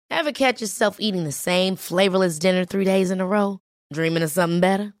Ever catch yourself eating the same flavorless dinner 3 days in a row? Dreaming of something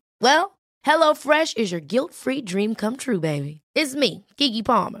better? Well, HelloFresh is your guilt-free dream come true, baby. It's me, Keke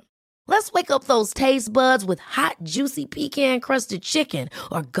Palmer. Let's wake up those taste buds with hot, juicy pecan-crusted chicken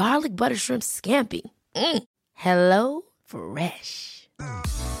or garlic butter shrimp scampi. Hello Fresh.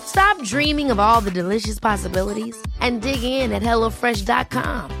 Stop dreaming of all the delicious possibilities and dig in at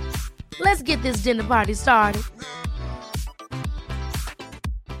HelloFresh.com. Let's get this dinner party started.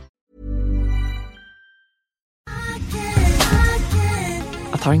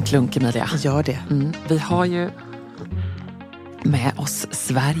 Jag tar en klunk, Emilia. Gör det. Vi har ju med oss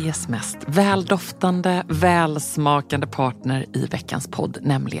Sveriges mest väldoftande, välsmakande partner i veckans podd,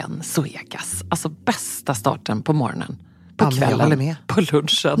 nämligen Zoegas. Alltså bästa starten på morgonen. På kvällen, på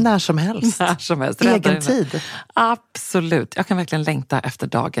lunchen. När som helst. Egen tid. Absolut. Jag kan verkligen längta efter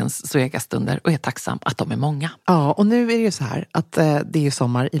dagens Zoegas-stunder och är tacksam att de är många. Ja, och nu är det ju så här att det är ju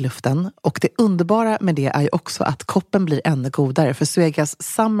sommar i luften. Och det underbara med det är ju också att koppen blir ännu godare. För Zoegas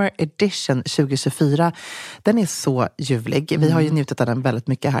Summer Edition 2024, den är så ljuvlig. Vi har ju njutit av den väldigt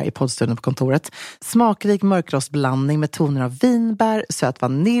mycket här i poddstunden på kontoret. Smakrik mörkrostblandning med toner av vinbär, söt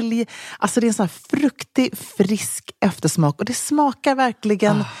vanilj. Alltså det är en sån här fruktig, frisk eftersmak. Och det smakar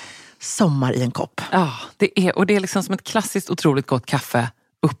verkligen sommar i en kopp. Ja, det är liksom som ett klassiskt otroligt gott kaffe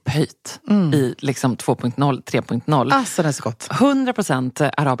upphöjt i liksom 2.0, 3.0. Alltså det är så gott.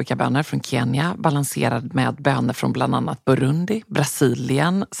 100% arabikabönor från Kenya, balanserad med bönor från bland annat Burundi,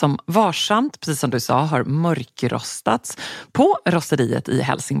 Brasilien, som varsamt, precis som du sa, har mörkrostats på rosteriet i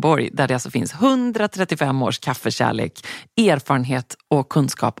Helsingborg, där det alltså finns 135 års kaffekärlek, erfarenhet och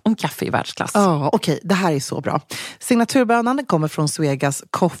kunskap om kaffe i världsklass. Ja, okej. Det här är så bra. Signaturbönan kommer från Zoegas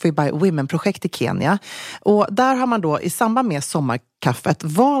Coffee by Women-projekt i Kenya. Och där har man då i samband med sommarkaffet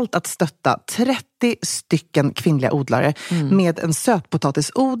valt att stötta 30 stycken kvinnliga odlare med en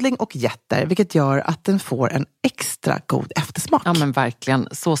sötpotatisodling och jätter, vilket gör att den får en extra god eftersmak. Ja, men verkligen,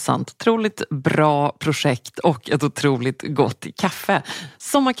 så sant. Otroligt bra projekt och ett otroligt gott kaffe.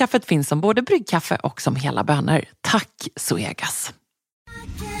 Sommarkaffet finns som både bryggkaffe och som hela bönor. Tack Zoegas!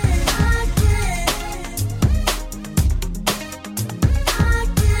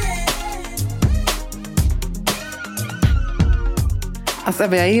 Alltså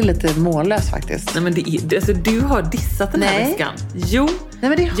jag är lite mållös faktiskt. Nej, men alltså, du har dissat den här veckan. Jo. Nej,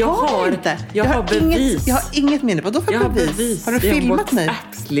 men det har jag inte. Jag har bevis. Jag har inget minne. Vad då för bevis? Har du filmat mig?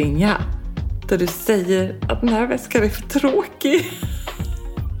 WhatsApp-slinga där du säger att den här veckan är för tråkig.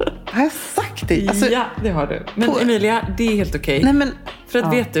 Har jag sagt det? Alltså, ja, det har du. Men Emilia, det är helt okej. Nej, men för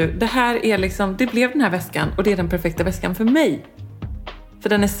att vet du, det här är liksom, det blev den här väskan och det är den perfekta väskan för mig. För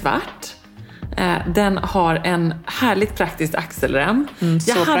den är svart. Den har en härligt praktiskt axelrem.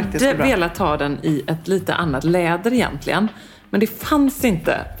 Jag hade velat ta den i ett lite annat läder egentligen. Men det fanns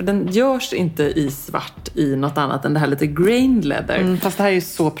inte. För den görs inte i svart i något annat än det här lite grain leather. Fast det här är ju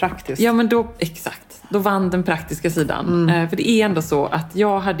så praktiskt. Ja, men då, exakt. Då vann den praktiska sidan. För det är ändå så att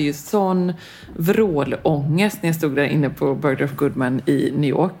jag hade ju sån vrålångest när jag stod där inne på Bergdorf Goodman i New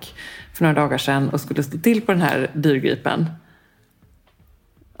York för några dagar sedan och skulle stå till på den här dyrgripen.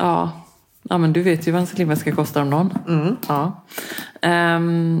 Ja, men du vet ju vad en slimväska kostar om någon. Ja.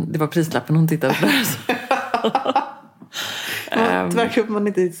 Det var prislappen hon tittade på där. Det verkar man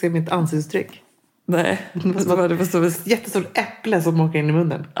inte ser mitt ansiktsuttryck. Nej. Det var så ett jättestort äpple som åker in i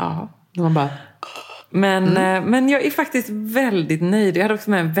munnen. Ja. Man bara... Men jag är faktiskt väldigt nöjd. Jag hade också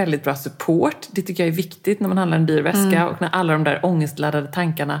med en väldigt bra support. Det tycker jag är viktigt när man handlar en dyr väska. Och när alla de där ångestladdade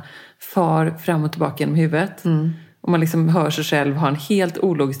tankarna far fram och tillbaka genom huvudet. Och man liksom hör sig själv ha en helt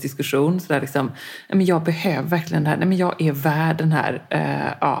ologisk diskussion. Så där liksom, men jag behöver verkligen det här. Nej, men jag är värd den här.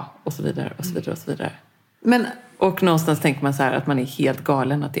 Och så vidare, och så vidare, och så vidare. Och någonstans tänker man så här att man är helt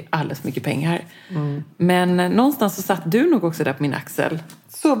galen. Att det är alldeles mycket pengar. Men någonstans så satt du nog också där på min axel.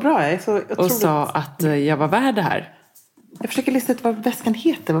 Så bra, jag är så otroligt... Och sa att jag var värd det här. Jag försöker lista ut vad väskan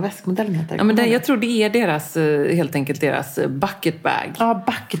heter, vad väskmodellen heter. Ja, men jag tror det är deras, helt enkelt deras bucket bag. Ja,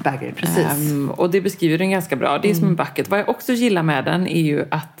 bucket bagger, precis. Och det beskriver den ganska bra. Det är som en bucket. Vad jag också gillar med den är ju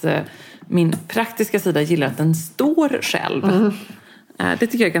att min praktiska sida gillar att den står själv. Det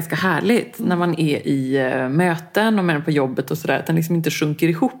tycker jag är ganska härligt när man är i möten och med på jobbet och sådär. Att den liksom inte sjunker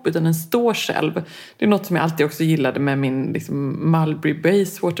ihop utan den står själv. Det är något som jag alltid också gillade med min liksom, Mulberry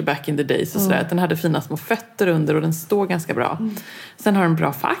Bayswater back in the days och sådär. Att den hade fina små fötter under och den står ganska bra. Sen har den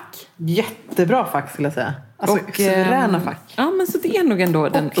bra fack. Jättebra fack skulle jag säga. Alltså och suveräna fack. Ja, men så det är nog ändå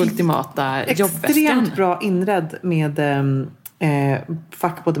den ultimata jobbväskan. Extremt bra inredd med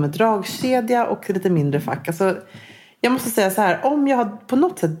fack både med dragkedja och lite mindre fack. Alltså... Jag måste säga så här, om jag har på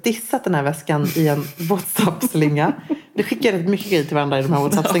något sätt dissat den här väskan i en WhatsApp-slinga. Det skickar rätt mycket grejer till varandra i de här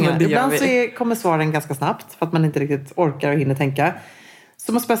WhatsApp-slingarna. Ja, ibland så kommer svaren ganska snabbt för att man inte riktigt orkar och hinner tänka.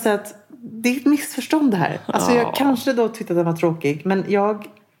 Så måste jag säga att det är ett missförstånd det här. Alltså jag kanske då tyckte att den var tråkig, men jag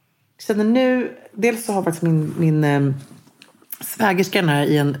känner nu, dels så har faktiskt min svägerska här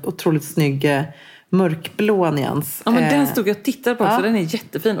i en otroligt snygg mörkblå nyans. Ja, men den stod jag och tittade på också. Den är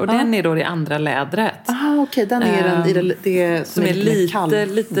jättefin. Och den är då det andra lädret. Okej. Den är den i det som är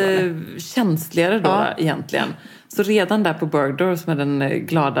lite känsligare då egentligen. Så redan där på Bergdorf som är den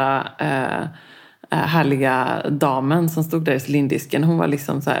glada härliga damen som stod där i cylindisken. Hon var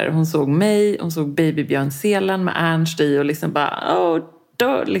liksom så här, hon såg mig, hon såg babybjörnselen med Ernst i och liksom bara,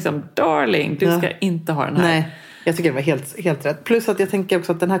 liksom darling, du ska inte ha den här. Nej. Jag tycker det var helt rätt. Plus att jag tänker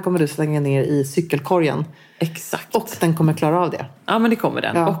också att den här kommer du slänga ner i cykelkorgen. Exakt. Och den kommer klara av det. Ja, men det kommer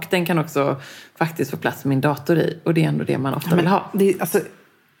den. Ja. Och den kan också faktiskt få plats med min dator i. Och det är ändå det man ofta vill ha. Det är, alltså,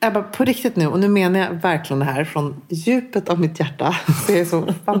 Ebba, på riktigt nu, och nu menar jag verkligen det här från djupet av mitt hjärta. Så jag är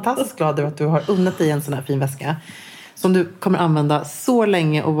så fantastiskt glad över att du har unnat dig en sån här fin väska. Som du kommer använda så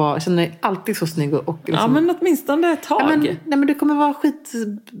länge och känner dig alltid så snygg. Och liksom, ja, men åtminstone ett tag. Nej, men du kommer vara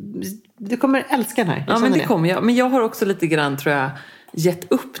du kommer älska den här. Ja, men det kommer jag. Men jag har också lite grann, tror jag,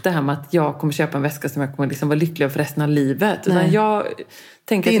 gett upp det här med att jag kommer köpa en väska som jag kommer liksom vara lycklig över för resten av livet. Utan jag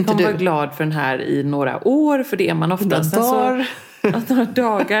tänker att jag kommer vara glad för den här i några år. För det är man ofta. Några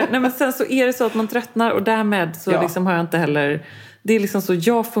dagar. Nej, men sen så är det så att man tröttnar. Och därmed så liksom har jag inte heller... Det är liksom så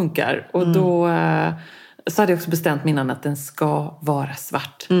jag funkar. Och då... Så hade jag också bestämt innan att den ska vara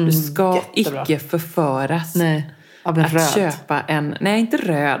svart. Du ska icke förföras. Nej. Att röd. Köpa en... Nej, inte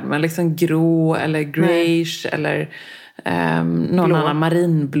röd. Men liksom grå eller greige. Eller någon annan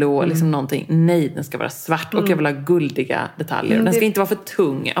marinblå. Liksom någonting. Nej, den ska vara svart. Och jag vill ha guldiga detaljer. Den ska inte vara för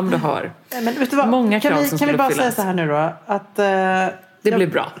tung. Om du hör. Men vet du vad? Många krav som kan vi bara uppfyllas. säga så här nu då? Att... det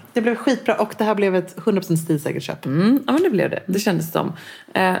blev bra. Det blev skitbra och det här blev ett 100% stilsäkert köp. Ja, men det blev det. Det kändes som.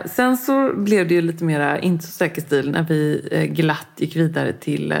 Sen så blev det ju lite mera inte så säker stil när vi glatt gick vidare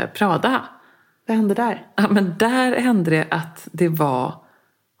till Prada. Vad hände där? Ja, men där hände det att det var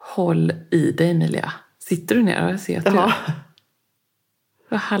håll i dig, Emilia. Sitter du ner? Jag ser att du det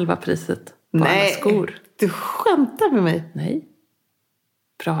var halva priset på alla skor. Du skämtar med mig? Nej.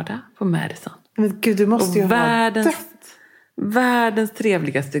 Prada på Madison. Men gud, du måste ju ha dött. Världens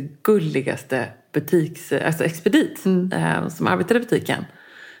trevligaste, gulligaste expedit som arbetade i butiken.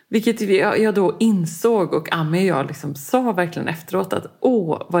 Vilket jag då insåg och Ami och jag liksom sa verkligen efteråt att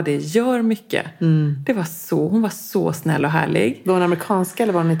vad det gör mycket. Det var hon var så snäll och härlig. Var hon amerikanska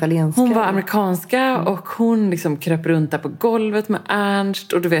eller var hon italienska? Hon var amerikanska och hon liksom kröp runt där på golvet med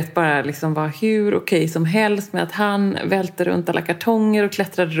Ernst och du vet bara liksom var hur okej som helst med att han välte runt alla kartonger och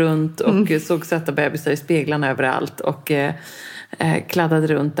klättrade runt och såg söta bebisar i speglarna överallt och kladdade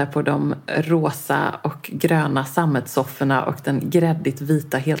runt där på de rosa och gröna sammetssofforna och den gräddigt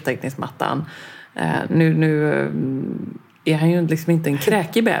vita heltäckningsmattan. Nu är han ju liksom inte en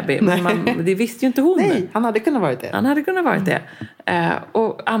kräkig baby. Men det visste ju inte hon. Nej, han hade kunnat varit det.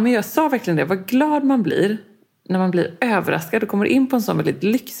 Och Ami och jag sa verkligen det. Vad glad man blir när man blir överraskad och kommer in på en sån väldigt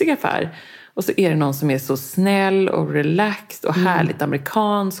lyxig affär. Och så är det någon som är så snäll och relaxed och härligt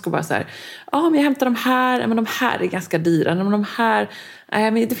amerikansk och bara så här, men jag hämtar de här, men de här är ganska dyra, men de här,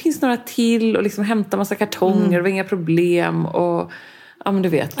 men det finns några till och liksom hämta massa kartonger, det var inga problem och men du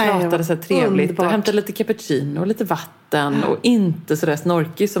vet, pratade så här trevligt underbart. Och hämtade lite cappuccino och lite vatten och inte så där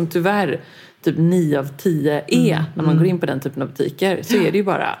snorkig som tyvärr typ 9 av 10 är när man går in på den typen av butiker. Så är det ju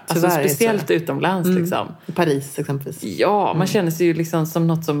bara. Alltså, speciellt utomlands liksom. I Paris exempelvis. Ja, man känner sig ju liksom som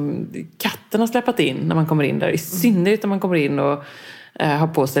något som katten har släppt in när man kommer in där. I synnerhet när man kommer in och har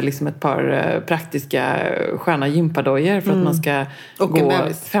på sig liksom ett par praktiska sköna gympadojor för att man ska gå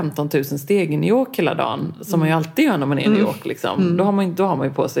 15 000 steg i New York hela dagen. Som man ju alltid gör när man är i New York. Liksom. Då har man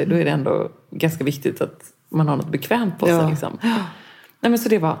ju på sig, då är det ändå ganska viktigt att man har något bekvämt på sig. Liksom. Nej, men så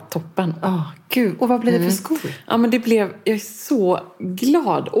det var toppen. Gud. Och vad blev det för skor? Ja, men jag är så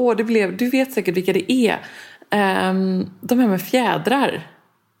glad. Du vet säkert vilka det är. De här med fjädrar.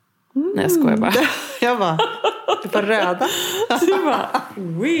 Nej, jag skojar bara. Jag bara, du var röda. Du bara,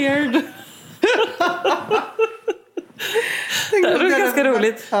 weird. Det är ganska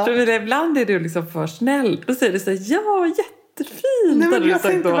roligt. För ibland är du liksom för snäll. Då säger du så här, ja, jättefint. Nej, men jag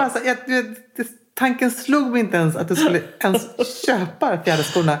tänkte bara så tanken slog mig inte ens att du skulle ens köpa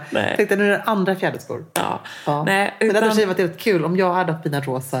fjäderskorna. Jag tänkte, nu är det andra fjäderskor. Nej, men det hade varit helt kul om jag hade haft fina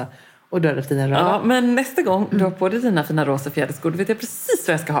rosa och du hade fina röda. Ja, men nästa gång du har på dig dina fina rosa fjäderskor, då vet jag precis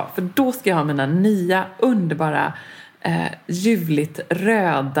vad jag ska ha. För då ska jag ha mina nya underbara ljuvligt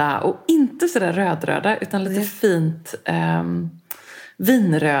röda och inte sådär rödröda utan lite fint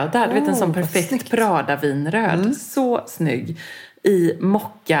vinröda. Du vet en sån perfekt Prada-vinröd. Så snygg. I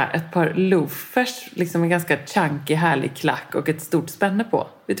mocka, ett par loafers, liksom en ganska chunky, härlig klack och ett stort spänne på.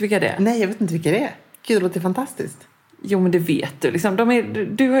 Vet du vilka det är? Nej, jag vet inte vilka det är. Gud, det låter fantastiskt. Jo, men det vet du. Liksom,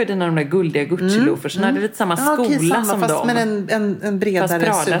 du har ju de där guldiga Gucci-loafersarna. Det är lite samma skola som fast dem. Men en bredare fast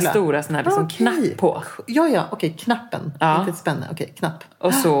Prada sula. stora sån här liksom knapp på. Ja, okej, knappen. Ja. Inte ett spänne, okej, knapp.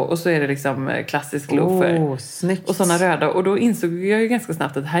 Och så är det liksom klassisk loafer. Snyggt. Och såna röda. Och då insåg jag ju ganska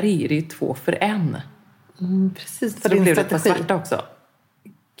snabbt att här är det ju 2 för 1. Precis, Så det blev det på svarta också.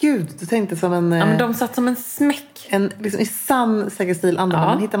 Gud, du tänkte som en... Ja, men de satt som en smäck. Liksom, i sann säkerstilanda. När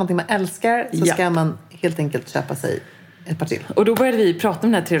man hittar någonting man älskar så ska man helt enkelt köpa sig ett par till. Och då började vi prata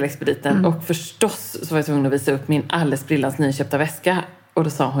om den här trevlighetsbudgeten. Och förstås så var jag tvungen att visa upp min alldeles brillans nyköpta väska. Och då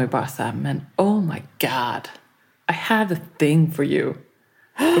sa hon ju bara så här, men oh my god, I have a thing for you.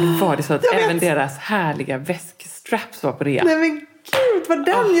 Och då var det så att även deras härliga väskstraps var på rea. Nej men gud, vad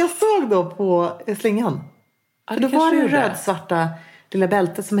den jag såg då på slingan. Ja, för då var det ju rödsvarta lilla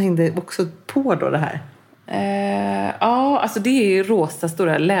bältet som hängde också på då det här. Ja, alltså det är ju rosa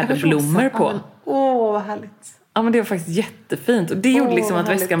stora läderblommor på. Åh, vad härligt. Ja, men det var faktiskt jättefint. Och det gjorde liksom att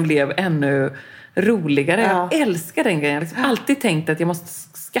väskan blev ännu roligare. Jag älskar den grejen. Jag har liksom alltid tänkt att jag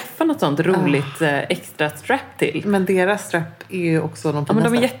måste skaffa något sånt roligt extra strap till. Men deras strap är ju också de finaste. Ja,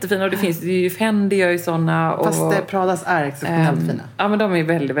 men de är jättefina. Och det finns ju Fendi gör ju såna. Och, fast Pradas är exceptionellt fina. Ja, men de är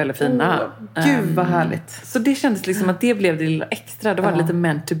väldigt, väldigt fina. Gud, vad härligt. Så det kändes liksom att det blev det lilla extra. Då var det lite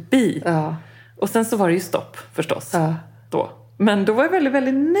meant to be. Ja. Och sen så var det ju stopp förstås. Då. Men då var jag väldigt,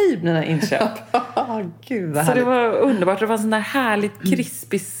 väldigt nöjd med den här inköp. Gud, vad så det var underbart. Det var en sån där härligt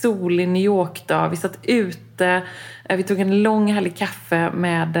krispig solig New York-dag. Vi satt ute. Vi tog en lång härlig kaffe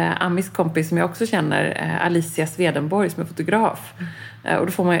med Amis kompis som jag också känner. Alicia Swedenborg som är fotograf. Och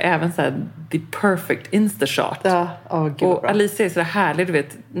då får man ju även så här the perfect Insta-shot. Ja, gud, och Alicia är så härlig.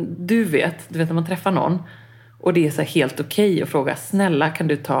 Du vet när man träffar någon. Och det är så här helt okej att fråga. Snälla, kan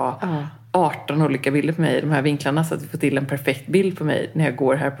du ta 18 olika bilder på mig i de här vinklarna så att vi får till en perfekt bild på mig när jag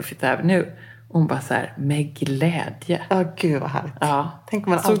går här på Fifth Avenue. Och hon bara så här, med glädje. Gud vad härligt. Ja. Tänk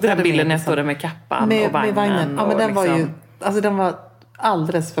om man såg den bilden när jag stod där med kappan och vagnen. Med vagnen. Ja, men den var ju, alltså den var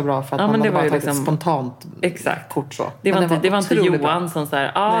alldeles för bra för att man det bara var tagit liksom, ett spontant kort så. Det var inte Johan som så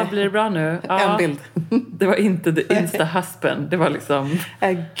här, blir det bra nu? En bild. Det var inte the Insta husband. Det var liksom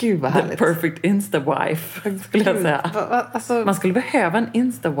Gud vad härligt. The perfect Insta wife skulle jag säga. Alltså, man skulle behöva en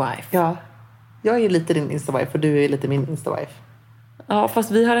Insta wife. Ja. Jag är ju lite din Insta-wife och du är lite min Insta-wife. Ja,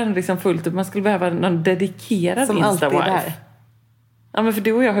 fast vi har ändå liksom fullt upp. Man skulle behöva någon dedikerad Insta-wife. Ja, men för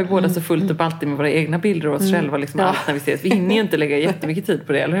du och jag har ju båda så fullt upp alltid med våra egna bilder och oss själva liksom allt när vi ses. Vi hinner ju inte lägga jättemycket tid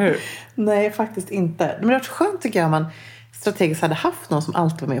på det, eller hur? Nej, faktiskt inte. Men det var skönt tycker jag om man strategiskt hade haft någon som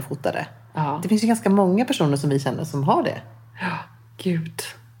alltid var med och fotade. Ja. Det finns ju ganska många personer som vi känner som har det. Ja, gud.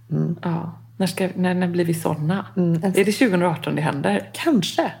 Ja. När blir vi sådana? Är det 2018 det händer?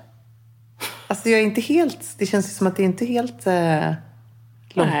 Kanske. Alltså jag är inte helt... Det känns som att det är inte helt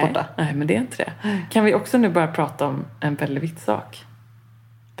långt borta. Nej, men det är inte det. Kan vi också nu bara prata om en väldigt viktig sak?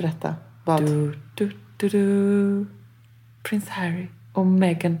 Berätta. Vad? Prins Harry och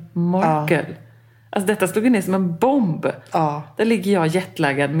Meghan Markle. Alltså detta slog ner som en bomb. Där ligger jag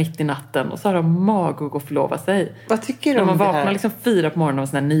jetlaggad mitt i natten och så har de mag att gå och förlova sig. Vad tycker du om det här? När man vaknar liksom 4 på morgonen av en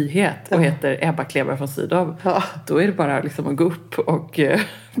sån här nyhet och heter Ebba Kleber från Sydow. Då är det bara liksom att gå upp och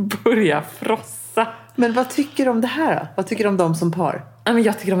börja frossa. Men vad tycker du om det här då? Vad tycker du om dem som par? Men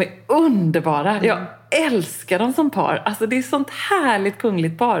jag tycker de är underbara. Jag älskar dem som par. Alltså det är sånt härligt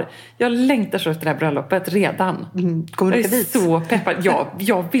kungligt par. Jag längtar så efter det här bröllopet redan. Kommer du åka dit? Jag är så peppad.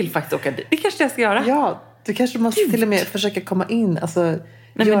 Jag vill faktiskt åka dit. Det kanske jag ska göra. Ja, du kanske måste till och med försöka komma in. Alltså, nej,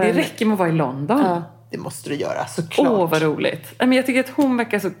 men det räcker med att vara i London. Ja, det måste du göra, såklart. Vad roligt. Men jag tycker att hon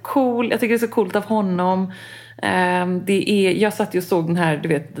verkar så cool. Jag tycker det är så coolt av honom. Jag satt ju och såg den här, du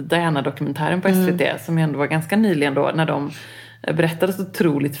vet, Diana-dokumentären på SVT som ändå var ganska nyligen då, när de berättade så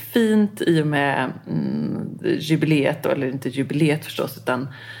otroligt fint i och med jubileet, eller inte jubileet förstås, utan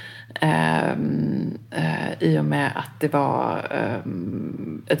i och med att det var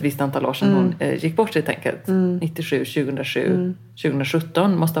ett visst antal år sedan hon gick bort helt enkelt. 97, 2007,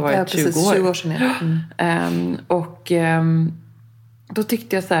 2017 måste ha varit 20 år. 20 år sedan, och då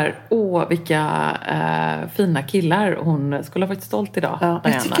tyckte jag så här, vilka fina killar. Hon skulle ha varit stolt idag. Ja,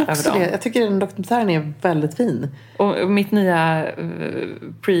 jag tycker också det. Jag tycker den dokumentären är väldigt fin. Och mitt nya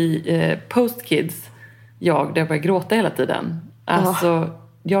post-kids, där jag började gråta hela tiden. Alltså,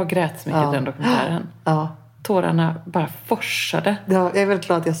 jag grät så mycket i den dokumentären. Ja. tårarna bara forsade. Ja, jag är väldigt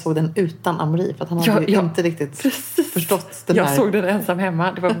glad att jag såg den utan Amri. För att han hade inte riktigt förstått den Jag här. såg den ensam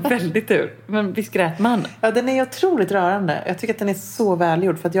hemma. Det var väldigt tur. Men visst grät man? Ja, den är otroligt rörande. Jag tycker att den är så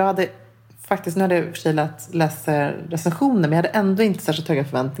välgjord. För att jag hade faktiskt, nu hade jag i och för sig läst recensioner. Men jag hade ändå inte särskilt höga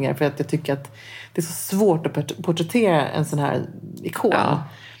förväntningar. För att jag tycker att det är så svårt att porträttera en sån här ikon. Ja.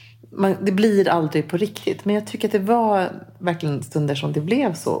 Det blir aldrig på riktigt. Men jag tycker att det var verkligen stunder som det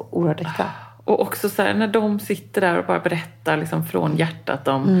blev så oerhört äkta. Och också så här, när de sitter där och bara berättar liksom från hjärtat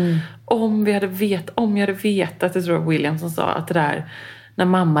om jag hade vetat, jag tror det var William som sa att det där när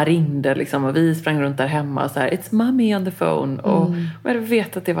mamma ringde liksom, och vi sprang runt där hemma och så här, it's mommy on the phone. Och jag hade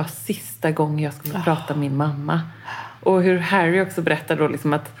vetat att det var sista gången jag skulle prata med min mamma. Och hur Harry också berättade då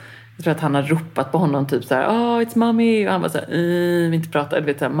liksom att jag tror att han har ropat på honom typ så här, it's mommy. Och han var så här, vi inte pratar, du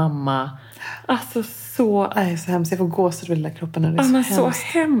vet så här, mamma. Alltså så... Nej, så hemskt. Jag får gåshud vid lilla kroppen. Det är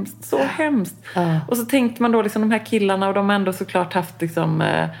så hemskt. Och så tänkte man då liksom de här killarna, och de har ändå såklart haft liksom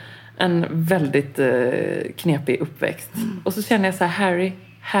en väldigt knepig uppväxt. Och så känner jag så här,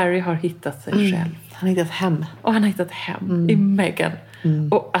 Harry har hittat sig själv. Han har hittat hem. Och han har hittat hem i Meghan.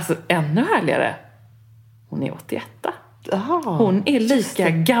 Och alltså ännu härligare, hon är 81. Hon är lika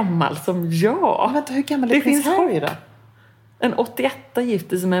gammal som jag. Men vänta, hur gammal är prins Harry då? En 81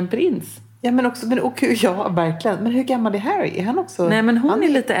 gifter som en prins. Ja, men också, ja, verkligen. Men hur gammal är Harry? Är han också... Nej, men hon är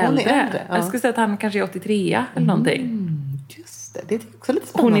lite äldre. Ja. Jag skulle säga att han kanske är 83 eller någonting. Just det, det är också lite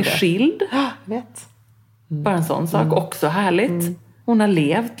spännande. Hon är skild. Jag vet. Bara en sån sak. Också härligt. Hon har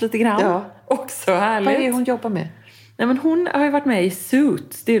levt lite grann. Ja. Också härligt. Vad är det hon jobbar med? Nej, men hon har ju varit med i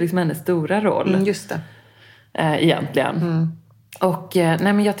Suits. Det är liksom hennes stora roll. Just det. Egentligen. Och nej,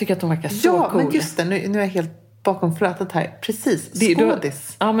 men jag tycker att hon verkar så cool. Ja, men just det. Nu är jag helt bakom flötet här. Precis,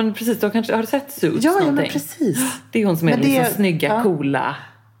 skådis. Ja, men precis. Då kanske, har du sett Suits? Ja, men precis. Det är hon som är liksom snygga, coola.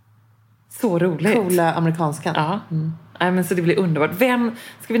 Så roligt. Coola amerikanskan. Ja. Nej, men så det blir underbart.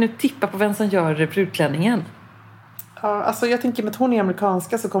 Ska vi nu tippa på vem som gör brudklänningen? Ja, alltså jag tänker att hon är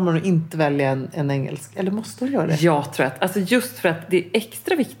amerikanska så kommer hon inte välja en engelsk. Eller måste hon göra det? Jag tror att, alltså just för att det är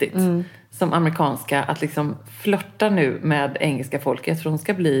extra viktigt som amerikanska att liksom flirta nu med engelska folket. Jag tror hon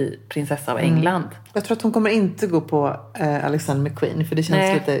ska bli prinsessa av England. Jag tror att hon kommer inte gå på Alexander McQueen. För det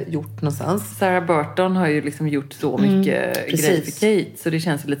känns lite gjort någonstans. Sarah Burton har ju liksom gjort så mycket grejer för Kate. Så det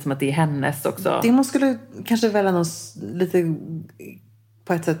känns lite som att det är hennes också. Det hon skulle kanske välja någon lite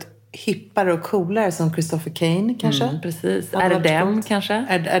på ett sätt hippare och coolare som Christopher Kane kanske. Precis. Är det dem kanske?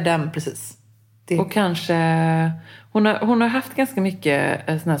 Är dem, precis. Det. Och kanske... Hon har haft ganska mycket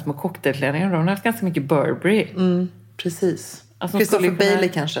såna här små cocktailklänningar. Hon har haft ganska mycket Burberry. Precis. Alltså Christopher Bailey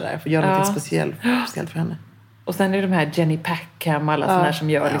kanske där. För att göra något speciellt för henne. Och sen är det de här Jenny Packham och alla såna här som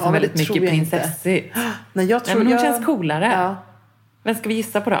gör liksom väldigt mycket prinsessigt. Nej, jag tror men hon känns coolare. Ja. Vem ska vi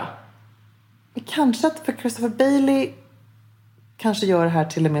gissa på då? Kanske att för Christopher Bailey kanske gör det här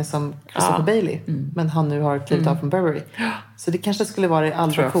till och med som Christopher Bailey. Men han nu har klivit av från Burberry. Så det kanske skulle vara det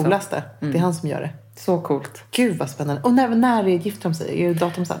allra coolaste. Det är han som gör det. Så coolt. Gud vad spännande. Och när gifter de sig? Är det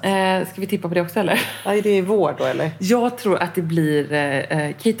datum satt? Ska vi tippa på det också eller? Ja, det är vår då eller? Jag tror att det blir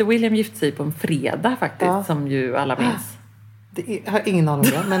Kate och William gifter sig på en fredag faktiskt. Som ju alla minns. Jag har ingen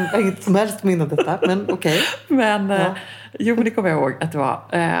aning om det. Men jag har inget som helst minne av detta. Men okej. Men jo, det kommer jag ihåg att det var.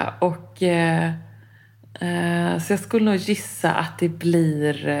 Så jag skulle nog gissa att det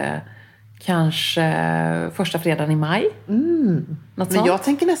blir kanske första fredagen i maj. Något sånt. Jag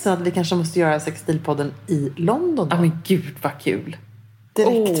tänker nästan att vi kanske måste göra Sextilpodden i London då. Ja, men gud vad kul.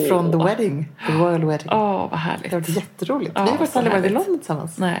 Direkt från The Wedding. The Royal Wedding. Vad härligt. Det var jätteroligt. Ja, vi har faktiskt aldrig varit i härligt. London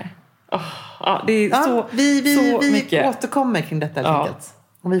tillsammans. Nej. Det är så vi mycket. återkommer kring detta helt enkelt.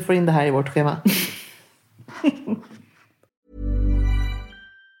 Om vi får in det här i vårt schema.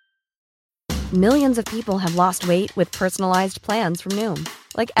 Millions of people have lost weight with personalized plans from Noom.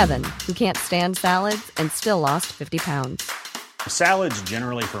 Like Evan, who can't stand salads and still lost 50 pounds. Salads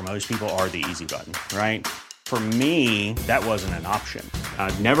generally for most people are the easy button, right? For me, that wasn't an option.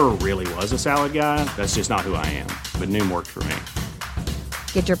 I never really was a salad guy. That's just not who I am. But Noom worked for me.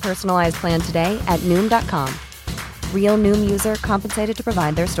 Get your personalized plan today at Noom.com. Real Noom user compensated to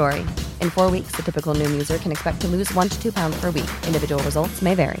provide their story. In 4 weeks, the typical Noom user can expect to lose 1 to 2 pounds per week. Individual results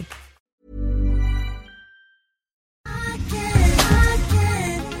may vary.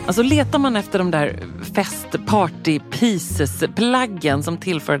 Alltså letar man efter de där fest-party pieces-plaggen som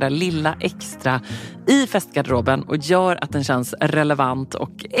tillför det där lilla extra i festgarderoben och gör att den känns relevant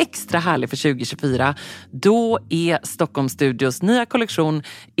och extra härlig för 2024, då är Stockholm Studios nya kollektion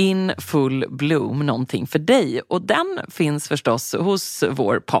In Full Bloom någonting för dig. Och den finns förstås hos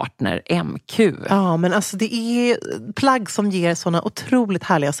vår partner MQ. Ja, men alltså det är plagg som ger såna otroligt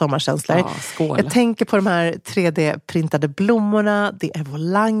härliga sommarkänslor. Ja, skål. Jag tänker på de här 3D-printade blommorna, det är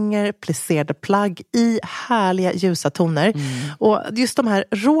volanger, plisserade plagg i härliga ljusa toner. Och just de här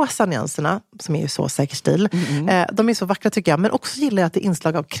rosa nyanserna, som är ju så säker stil, de är så vackra tycker jag. Men också gillar jag att det är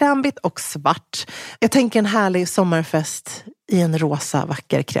inslag av krämvitt och svart. Jag tänker en härlig sommarfest i en rosa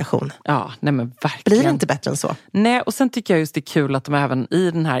vacker kreation. Ja, nej men verkligen. Blir det inte bättre än så? Nej, och sen tycker jag just det är kul att de även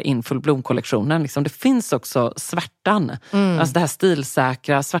i den här In Full Bloom-kollektionen, liksom, det finns också svärtan. Alltså det här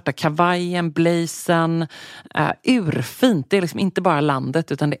stilsäkra, svarta kavajen, blazen, urfint. Det är liksom inte bara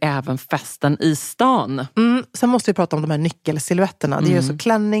landet utan det är även festen i stan. Sen måste vi prata om de här nyckelsilhuetterna. Det är ju så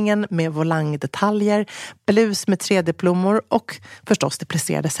klänningen med volangdetaljer, blus med 3D-plommor och förstås det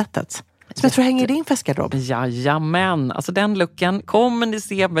plisserade sättet. Som jag tror hänger i din festgarderob. Jajamän, alltså den looken kommer ni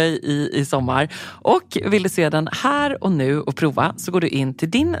se mig i sommar. Och vill du se den här och nu och prova så går du in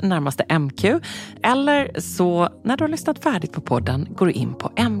till din närmaste MQ. Eller så när du har lyssnat färdigt på podden går du in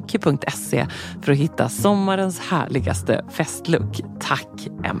på mq.se för att hitta sommarens härligaste festlook. Tack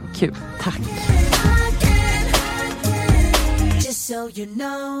MQ, tack.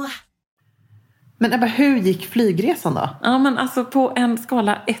 Men Ebba, hur gick flygresan då? Ja, men alltså på en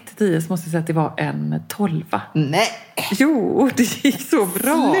skala 1-10 så måste jag säga att det var en 12. Nej! Jo, det gick så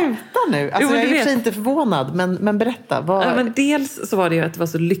bra. Sluta nu! Alltså, jag är ju inte förvånad, men berätta. Vad... Ja, men dels så var det ju att det var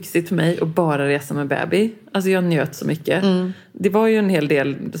så lyxigt för mig att bara resa med baby. Alltså jag njöt så mycket. Det var ju en hel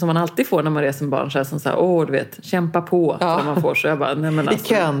del som man alltid får när man reser med barn. Så här, som så du vet, kämpa på. När man får så jag bara, nej men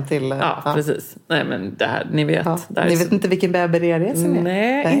alltså. I kön till... Ja, precis. Nej men det här, ni vet. Ja. Det här ni vet inte vilken baby det är reser med?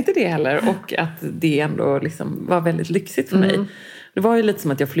 Nej, inte det heller. Och att det ändå liksom var väldigt lyxigt för mig. Det var ju lite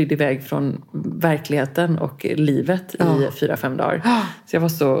som att jag flydde iväg från verkligheten och livet i 4-5 dagar. Så jag var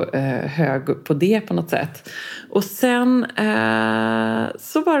så hög på det på något sätt. Och sen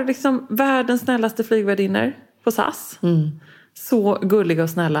så var det liksom världens snällaste flygvärdinnor på SAS. Så gulliga och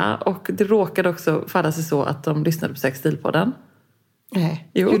snälla. Och det råkade också falla sig så att de lyssnade på Sexstilpodden. Nej.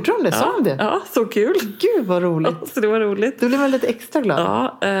 Gjorde de det? Sa de det? Ja, så kul. Gud vad roligt. Ja, så det var roligt. Du blev väl lite extra glad?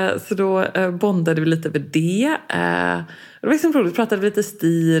 Ja, så då bondade vi lite över det. Det var liksom roligt, pratade lite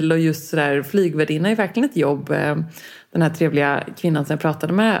stil och just sådär, flygvärdinna är verkligen ett jobb. Den här trevliga kvinnan som jag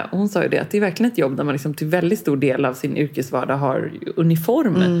pratade med, hon sa ju det, att det är verkligen ett jobb där man liksom till väldigt stor del av sin yrkesvardag har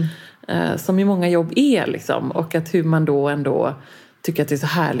uniform. Som ju många jobb är liksom. Och att hur man då ändå tycker att det är så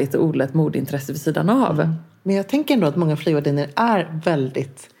härligt och odla ett modintresse vid sidan av. Men jag tänker ändå att många flygvärdinnor är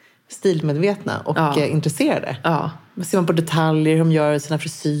väldigt stilmedvetna och intresserade. Ja. Ser man på detaljer, hur de gör sina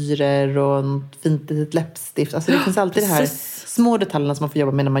frisyrer och en fint litet läppstift. Alltså det finns alltid det här små detaljerna som man får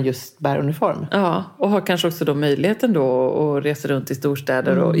jobba med när man just bär uniform. Ja, och har kanske också då möjligheten då att resa runt i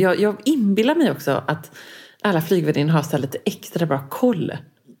storstäder. Och jag inbillar mig också att alla flygvärdinnor har så lite extra bra koll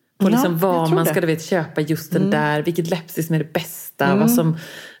på liksom vad man ska köpa just den där, vilket läppstift som är det bästa, vad som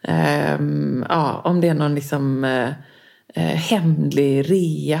om det är någon liksom hemlig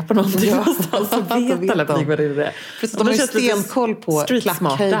rea på någonting någonstans, så vet alla flygvärdinnor det. Precis, de har ju stenkoll på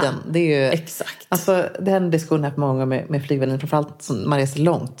klackhöjden. Det är ju, exakt. Alltså, det här diskussionen här på många med flygvärdinnor, framförallt som man reser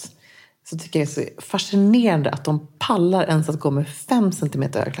långt, så tycker jag det är så fascinerande att de pallar ens att gå med 5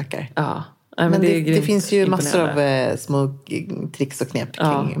 centimeter höga klackar. Ja. Men det finns ju massor av små tricks och knep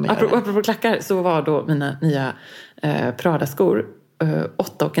kring apropå klackar så var då mina nya Prada-skor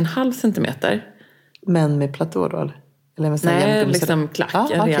 8,5 centimeter. Men med platå då? Eller med nej, liksom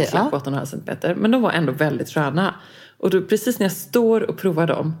klack. En rejäl klack på 8,5 centimeter. Men de var ändå väldigt sköna. Och då, precis när jag står och provar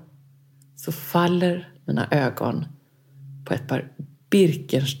dem så faller mina ögon på ett par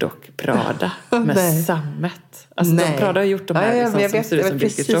Birkenstock Prada med sammet. Alltså de Prada har gjort de här liksom, som ser ut som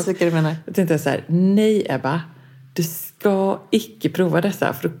Birkenstock. Jag tänkte så här, nej Ebba, du ska icke prova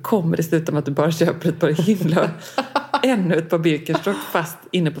dessa, för då kommer det sluta med att du bara köper ett par himla ännu ett par Birkenstock fast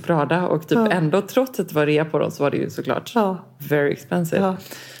inne på Prada, och typ ändå, trots att det var rea på dem, så var det ju såklart very expensive.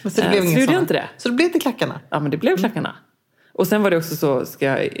 Men så det blev så inte det. Så det blev till klackarna? Ja, men det blev klackarna. Och sen var det också så, ska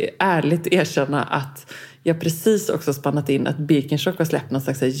jag ärligt erkänna, att jag precis också spannat in att Birkenstock har släppt någon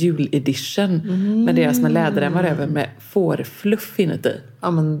slags juledition med deras med läderremmar över med fårfluff inuti.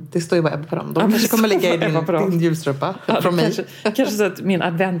 Ja, men det står ju bara Ebba på dem. De kanske kommer ligga i din julstrumpa från mig. Kanske så att min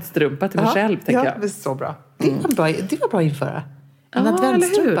adventstrumpa till mig själv, tänker jag. Ja, det är så bra. Det var bra att införa. En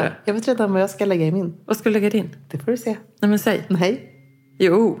adventstrumpa. Jag vet redan vad jag ska lägga i min. Vad ska du lägga i din? Det får du se. Nej, men säg. Nej.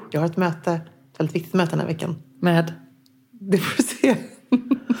 Jo. Jag har ett väldigt viktigt möte den här veckan. Med? Det får du se.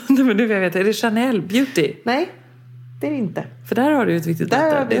 Nej, men du vet, är det Chanel Beauty? Nej, det är det inte. För där har du ett viktigt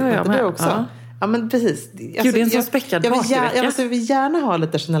Där möte. har jag med också. Ja. Ja, men precis. Gud, det är en sån späckad partyvecka. Jag vill gärna ha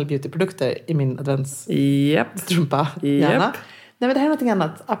lite Chanel Beauty-produkter i min adventsstrumpa. Japp. Gärna. Nej, men det här är någonting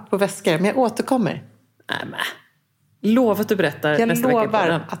annat. På väskor. Men jag återkommer. Nej, men. Lov att du berättar Jag nästa vecka.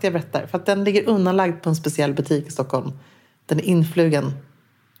 lovar att jag berättar. För att den ligger undanlagd på en speciell butik i Stockholm. Den är influgen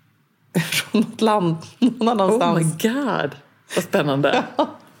från något land någon annanstans. Oh my god. Vad spännande.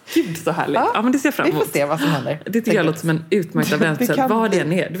 Gud, så härligt. Ja, men det ser jag fram emot. Vi får se vad som händer. Det tycker jag låter som en utmärkt adventspresent. Vad det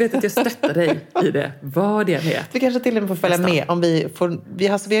än är. Du vet att jag stöttar dig i det. Vad det än är. Vi kanske till och med får följa med. Om vi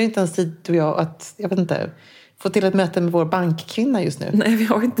har ju inte ens tid, du och jag, att, jag vet inte, få till ett möte med vår bankkvinna just nu. Nej, vi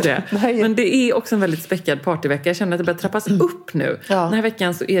har inte det. Nej. Men det är också en väldigt späckad partyvecka. Jag känner att det börjar trappas upp nu. Ja. Den här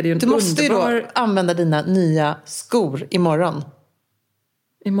veckan så är det ju en Du måste ju då använda dina nya skor imorgon.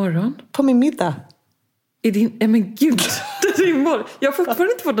 Imorgon? På min middag. Men gud, det är imorgon. Jag har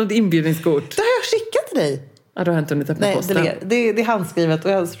fortfarande inte fått något inbjudningskort. Det har jag skickat till dig. Ja, du har inte hunnit öppna posten. Det är handskrivet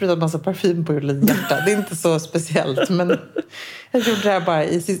och jag har sprutat en massa parfym på ett hjärta. Det är inte så speciellt, men jag gjorde det här bara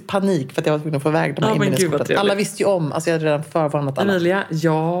i panik för att jag var tvungen att få iväg de här inbjudningskorten. Alla visste ju om, alltså jag hade redan förvarnat alla. Emilia,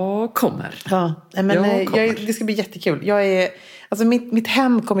 jag kommer. Ja, men det ska bli jättekul. Alltså mitt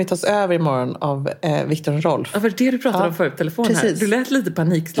hem kommer att tas över imorgon av Viktor och Rolf. Ja, för det du pratade om förut, telefon här. Precis. Du lät lite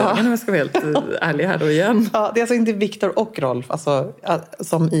panikslagen om jag ska vara helt ärlig här då igen. Ja, det är alltså inte Viktor och Rolf, alltså,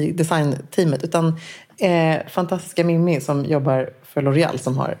 som i designteamet, utan fantastiska Mimmi som jobbar för L'Oreal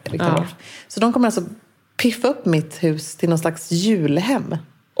som har Viktor och Rolf. Så de kommer alltså piffa upp mitt hus till någon slags julhem.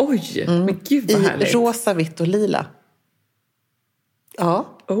 Oj, men gud vad härligt. I rosa, vitt och lila.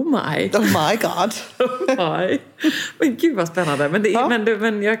 Ja. Oh my god. Oh my. Men gud vad spännande.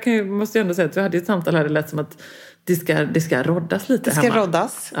 Men jag måste ju ändå säga att vi hade ett samtal här. Det lät som att det ska roddas lite hemma. Det ska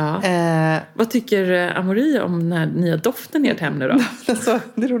roddas. Ja. Vad tycker Amori om den här nya doften i ert hem nu då? Alltså,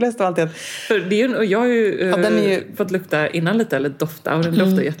 det roligaste av allt är att... För det är ju, och jag har ju fått lukta innan lite, eller dofta. Och den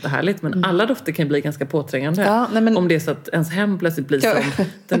doftar jättehärligt. Men alla dofter kan bli ganska påträngande. Ja, om det är så att ens hem plötsligt blir som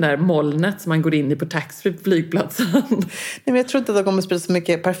den där molnet som man går in i på taxfree på flygplatsen. Nej, men jag tror inte att de kommer sprida så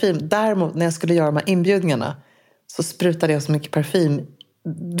mycket parfym. Däremot när jag skulle göra de här inbjudningarna så sprutade jag så mycket parfym,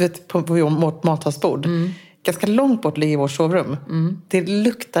 du vet, på vårt mathalsbord. Ganska långt bort ligger i vårt sovrum. Det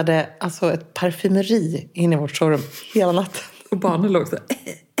luktade alltså ett parfymeri inne i vårt sovrum hela natten. Och barnen låg så.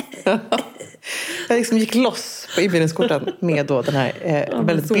 Jag liksom gick loss på inbjudningskorten med då den här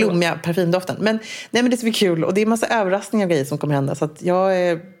väldigt blommiga parfymdoften. Men det ska bli kul. Och det är en massa överraskningar och grejer som kommer hända. Så att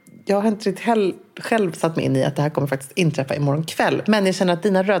jag har inte riktigt själv satt mig in i att det här kommer faktiskt inträffa imorgon kväll. Men jag känner att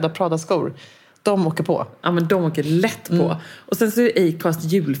dina röda Prada-skor, de åker på. Ja, men de åker lätt på. Och sen så är det Acast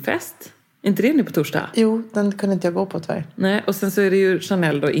julfest. Är inte det nu på torsdag? Jo, den kunde inte jag gå på tyvärr. Nej, och sen så är det ju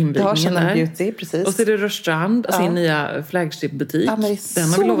Chanel då, invigningen där. Ja, Chanel Beauty, precis. Och så är det Rörstrand, alltså sin nya flagship-butik. Ja, den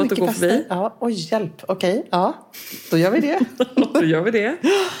har vi lovat att gå förbi. Ja, oj, hjälp. Okej, ja. Då gör vi det. Då gör vi det.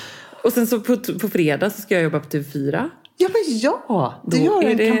 Och sen så på fredag så ska jag jobba på TV4. Ja, men ja! Du gör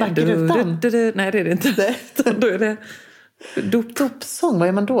en comeback i rutan. Nej, det är det inte. Då är det dopsång. Vad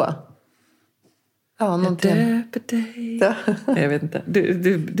gör man då? Ja, någonting. Jag vet inte.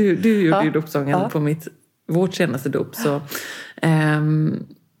 Du gjorde ju dopsången på vårt senaste dop. Så,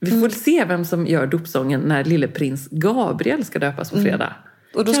 vi får se vem som gör dopsången när lille prins Gabriel ska döpas på fredag.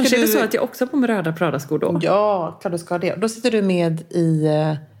 Och då kanske är det så att jag också har på med röda Prada-skor då. Ja, klart du ska ha det. Då sitter du med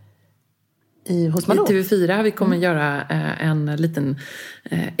hos Malou. I TV4 vi kommer göra en liten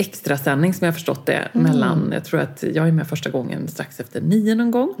extra sändning som jag har förstått det mellan, jag tror att jag är med första gången strax efter 9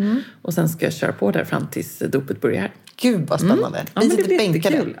 någon gång och sen ska jag köra på där fram tills dopet börjar. Gud vad spännande. Vi sitter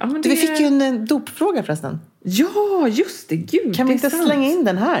bänkade. Vi fick ju en dopfråga förresten. Ja, just det. Gud, kan vi inte slänga in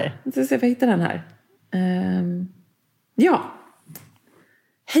den här? Jag ska se om jag hittar den här. Ja.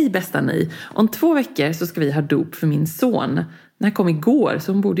 Hej bästa ni. Om 2 veckor så ska vi ha dop för min son. Den här kom igår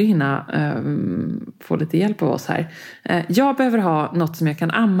så hon borde hinna få lite hjälp av oss här. Jag behöver ha något som jag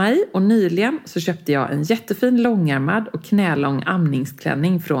kan amma i. Och nyligen så köpte jag en jättefin långärmad och knälång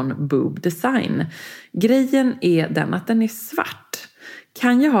amningsklänning från Boob Design. Grejen är den att den är svart.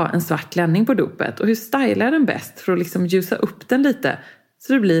 Kan jag ha en svart klänning på dopet? Och hur stylar jag den bäst för att liksom ljusa upp den lite?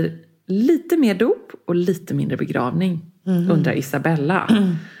 Så det blir lite mer dop och lite mindre begravning. Undrar Isabella.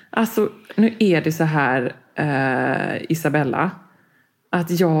 Alltså nu är det så här Isabella,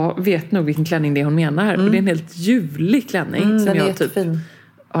 att jag vet nog vilken klänning det är hon menar. Och det är en helt ljuvlig klänning som jag typ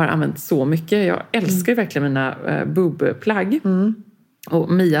har använt så mycket. Jag älskar verkligen mina boobplagg.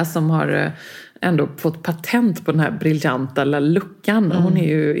 Och Mia som har ändå fått patent på den här briljanta lilla luckan. Hon är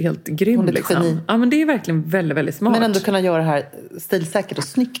ju helt grym. Hon är ett liksom. geni. Ja, men det är verkligen väldigt, väldigt smart. Men ändå kunna göra det här stilsäkert och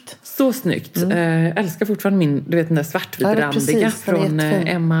snyggt. Så snyggt. Älskar fortfarande min, du vet den där svartvitrandiga från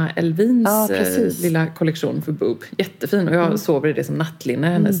Emma Elvins lilla kollektion för Boob. Jättefin. Och jag sover i det som nattlinne,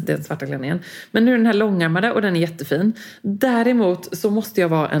 hennes den svarta klänningen. Men nu är den här långärmade och den är jättefin. Däremot så måste jag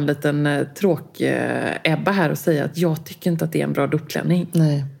vara en liten tråk-Ebba här och säga att jag tycker inte att det är en bra dopklänning.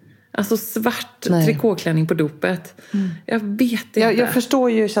 Nej. Alltså svart trikåklänning på dopet. Jag vet inte. Jag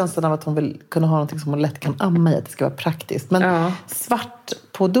förstår ju känslan av att hon vill kunna ha någonting som hon lätt kan amma i. Att det ska vara praktiskt. Men svart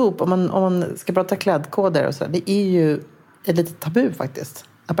på dop, om man ska prata klädkoder och så, det är ju ett litet tabu faktiskt.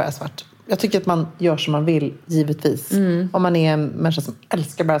 Att bära svart. Jag tycker att man gör som man vill, givetvis. Om man är en människa som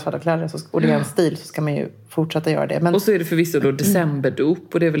älskar att bära svarta kläder och det är en stil, så ska man ju fortsätta göra det. Men... Och så är det förvisso då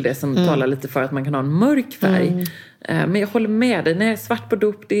decemberdop, och det är väl det som talar lite för att man kan ha en mörk färg. Men jag håller med dig, nej, svart på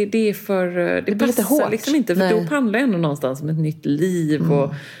dop, det är för... Det passar liksom inte, för dop handlar ändå någonstans om ett nytt liv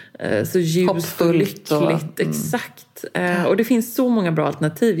och så ljust och lyckligt. Exakt. Och det finns så många bra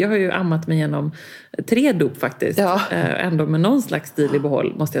alternativ. Jag har ju ammat mig genom 3 dop faktiskt. Ändå med någon slags stil i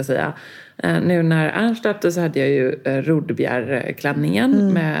behåll, måste jag säga. Nu när Ernst döpte så hade jag ju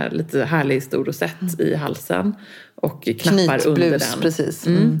Rodbjerg-klänningen med lite härlig stor rosett i halsen. Och knappar under den. Precis.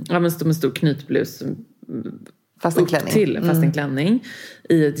 Ja, men en stor knytblus. Fast en klänning. Fast en klänning.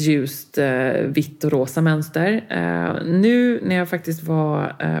 I ett ljust vitt och rosa mönster. Nu när jag faktiskt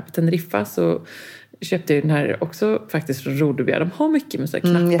var på Teneriffa så köpte jag den här också faktiskt från Rodbjerg. De har mycket med så här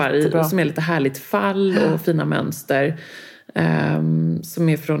knappar i, som är lite härligt fall och fina mönster. Som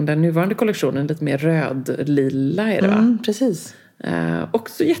är från den nuvarande kollektionen, lite mer röd-lila är det va? Precis.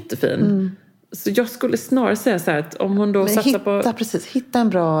 Också jättefin. Så jag skulle snarare säga så här att om hon då satsar på... Hitta en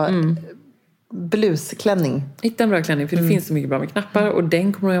bra blusklänning. Hitta en bra klänning, för det finns så mycket bra med knappar. Och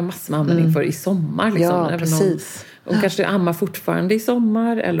den kommer hon ha massor med användning för i sommar. Liksom, ja, precis. Hon kanske ammar fortfarande i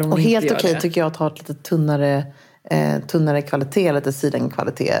sommar. Eller om och inte helt gör okej det. tycker jag att ha ett lite tunnare kvalitet, lite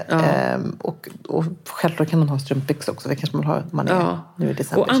sidenkvalitet. Och självklart kan man ha strumpbyxor också. Det kanske man har man är nu i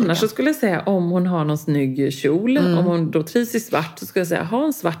december. Och annars så skulle jag säga, om hon har någon snygg kjol, om hon då trivs i svart, så skulle jag säga ha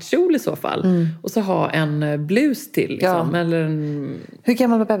en svart kjol i så fall. Och så ha en blus till. Liksom, eller en... Hur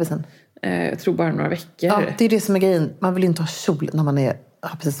gammal var bebisen? Jag tror bara några veckor. Ja, det är det som är grejen. Man vill inte ha kjol när man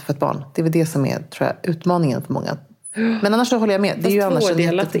har precis fått barn. Det är väl det som är, tror jag, utmaningen för många. Men annars så håller jag med. Det är ju annars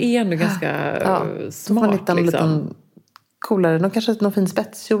tvådelat är ändå ganska smart. Man hittar en liten coolare. Kanske någon fin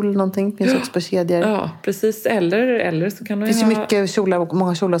spetskjol eller någonting. Finns också på kedjor. Ja, precis. Eller så kan man det finns ju mycket kjolar, och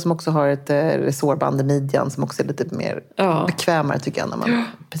många kjolar som också har ett resårband i midjan som också är lite mer bekvämare tycker jag när man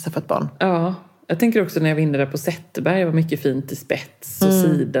precis fått barn. Ja. Jag tänker också när jag var inne där på Zetterberg, var mycket fint i spets och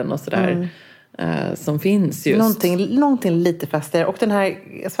siden och sådär. Som finns just. Någonting lite fastare. Och den här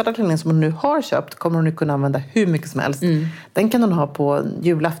svarta klänningen som hon nu har köpt kommer hon nu kunna använda hur mycket som helst. Den kan hon ha på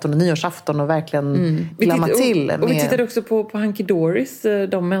julafton och nyårsafton och verkligen glamma till. Och vi tittade också på Hunky Doris,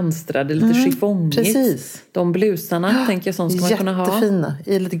 de mönstrade lite chiffongigt. Precis. De blusarna tänker jag som ska man kunna ha. Jättefina.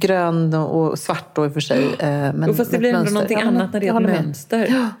 I lite grön och svart då i och för sig. Men fast det blir ändå någonting annat när det är mönster.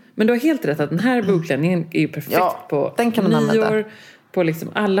 Ja. Men du har helt rätt att den här bokklänningen är ju perfekt på den kan man nyår. använda. På liksom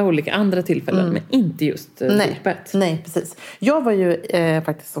alla olika andra tillfällen, men inte just dopet. Nej, precis. Jag var ju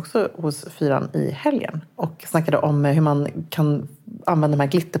faktiskt också hos Fyran i helgen och snackade om hur man kan använda de här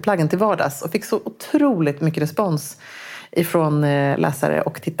glitterplaggen till vardags. Och fick så otroligt mycket respons ifrån läsare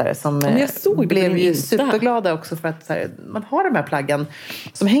och tittare som blev ju superglada också för att så här, man har de här plaggen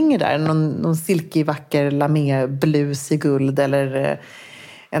som hänger där. Någon silkig, vacker lamé-blus i guld eller...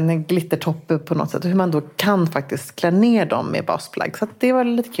 en glittertopp på något sätt. Och hur man då kan faktiskt klä ner dem med basplagg. Så att det var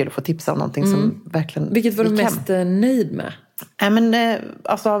lite kul att få tipsa om någonting som verkligen... Vilket var du mest nöjd med?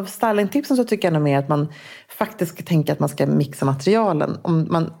 Alltså av stylingtipsen så tycker jag nog mer att man faktiskt ska tänka att man ska mixa materialen.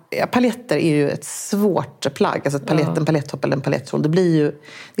 Paljetter är ju ett svårt plagg. Alltså en paljettopp eller en paljettkjol. Det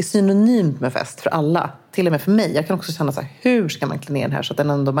är synonymt med fest för alla. Till och med för mig. Jag kan också känna så här, hur ska man klä ner den här så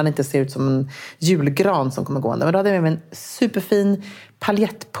att man inte ser ut som en julgran som kommer gående. Men då hade jag med mig en superfin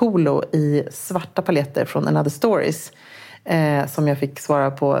paljettpolo i svarta paljetter från Another Stories. Som jag fick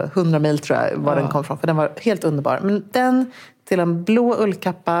svara på 100 mil tror jag var den kom från. För den var helt underbar. Men den till en blå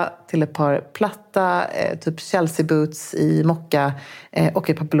ullkappa, till ett par platta typ Chelsea boots i mocka och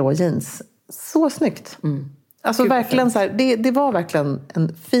ett par blå jeans. Så snyggt. Alltså verkligen så här, det var verkligen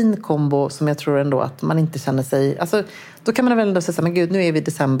en fin kombo som jag tror ändå att man inte känner sig... Alltså, då kan man väl ändå säga så här, men gud, nu är vi i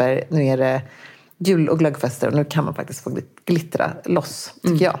december, nu är det jul- och glöggfester och nu kan man faktiskt få glittra loss,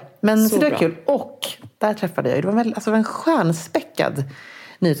 tycker jag. Men så det var kul. Och där träffade jag, det var en stjärnspäckad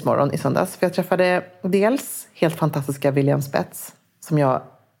Nyhetsmorgon i söndags. För jag träffade dels helt fantastiska William Spets som jag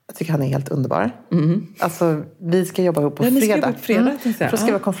Jag tycker han är helt underbar. Alltså, vi ska jobba ihop på fredag. Ni ska jobba på fredag, Då ska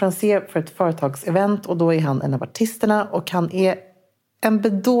jag vara konferencier för ett företagsevent. Och då är han en av artisterna. Och han är en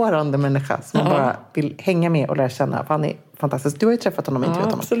bedårande människa som man bara vill hänga med och lära känna. För han är fantastisk. Du har ju träffat honom och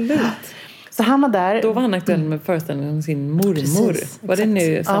intervjuat honom. Absolut. Så han var där. Då var han aktuell med föreställningen om sin mormor. Precis, var det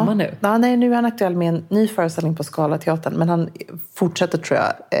nu samma nu? Ja, nej, nu är han aktuell med en ny föreställning på Skala teatern. Men han fortsätter, tror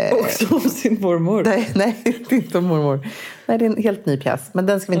jag. Också om sin mormor? Nej, det är inte om mormor. Nej, det är en helt ny pjäs. Men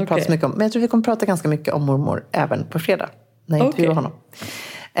den ska vi inte prata så mycket om. Men jag tror vi kommer prata ganska mycket om mormor även på fredag. När jag intervjuar honom.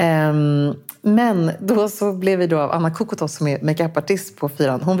 Men då så blev vi då av Anna Kokotos som är makeupartist på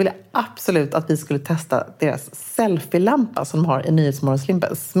 4. Hon ville absolut att vi skulle testa deras selfie-lampa som de har i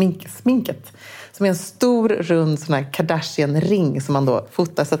Nyhetsmorgonslimpen. Sminket. Som är en stor rund sån här Kardashian-ring som man då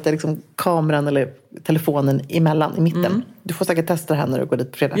fotar. Så att det är liksom kameran eller telefonen emellan i mitten. Du får säkert testa det här när du går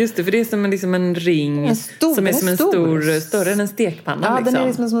dit på fredag. Just det, för det är som liksom en ring som är som en stor, större än en stekpanna. Ja, liksom. Den är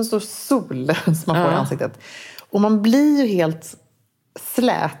liksom som en stor sol som man får i ansiktet. Och man blir ju helt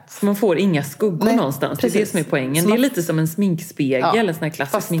slät. Man får inga skuggor någonstans. Precis. Det är det som är poängen. Det är lite som en sminkspegel, en sån här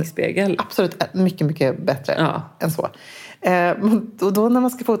klassisk sminkspegel. Absolut, mycket, mycket bättre än så. Och då när man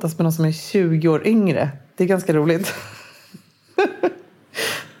ska fotas med någon som är 20 år yngre, det är ganska roligt.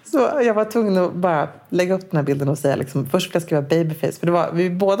 Så jag var tvungen att bara lägga upp den här bilden och säga liksom, först skulle jag skriva babyface. För vi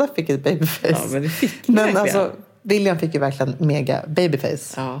båda fick ett babyface. Ja, men det fick men alltså, William fick ju verkligen mega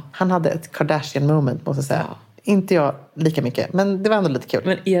babyface. Ja. Han hade ett Kardashian moment, måste jag säga. Ja. Inte jag lika mycket, men det var ändå lite kul.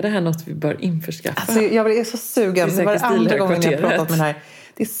 Men är det här något vi bör införskaffa? Alltså, jag är så sugen. Det var andra gången jag pratat med den här.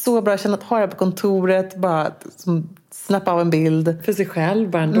 Det är så bra. Jag känner att ha det på kontoret. Bara snappa av en bild. För sig själv,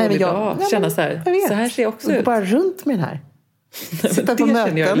 bara en dålig dag. Känna så här, så här ser jag också ut. Bara runt med den här. Sitta på möten. Det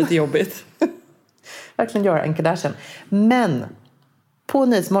känner jag lite jobbigt. Verkligen göra en Kardashian. Men på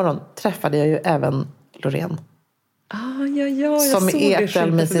Nyhetsmorgon träffade jag ju även Loreen. Som är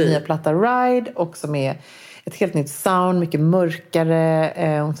aktuell med sin nya platta Ride. Och som är ett helt nytt sound, mycket mörkare.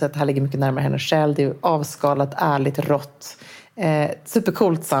 Hon säger att det här ligger mycket närmare henne själv. Det är avskalat, ärligt, rått.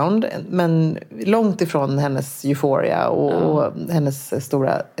 Supercoolt sound, men långt ifrån hennes Euphoria och hennes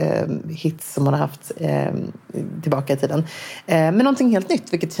stora hits som hon har haft tillbaka i tiden. Men någonting helt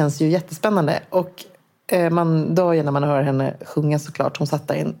nytt, vilket känns ju jättespännande. Och man då när man hör henne sjunga såklart. Hon satt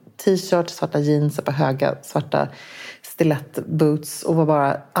där i en t-shirt, svarta jeans, på höga svarta stilettboots och var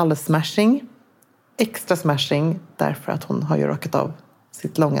bara alldeles smashing. Extra smashing därför att hon har ju rakat av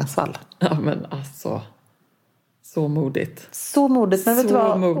sitt långa svall. Ja, men alltså... Så modigt. Så modigt. Men vet du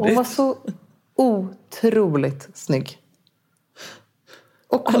vad? Hon var så otroligt snygg.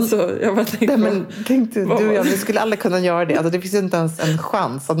 Och hon, alltså, jag bara tänkte du och jag, vi skulle alla kunna göra det. Alltså, det finns ju inte ens en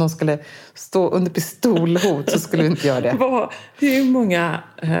chans att någon skulle stå under pistolhot, så skulle vi inte göra det. Hur många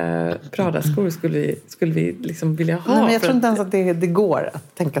Prada-skor skulle vi liksom vilja ha? Nej, men jag tror inte ens att det går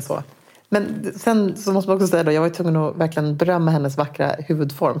att tänka så. Men sen så måste man också säga då, jag var tvungen att verkligen berömma hennes vackra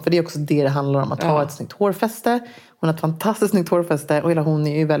huvudform. För det är också det handlar om, att ha ett snyggt hårfäste. Hon har ett fantastiskt snyggt hårfäste och hela hon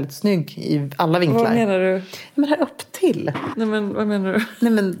är ju väldigt snygg i alla vinklar. Vad menar du? Men här upp till. Nej, men vad menar du?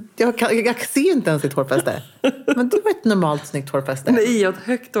 Nej, men jag ser ju inte ens ditt hårfäste. Men du har ett normalt snyggt hårfäste. Nej, jag har ett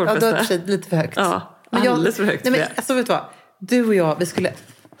högt hårfäste. Ja, du har lite för högt. Ja, alldeles för högt. Nej, men alltså, vet du vad? Du och jag, vi skulle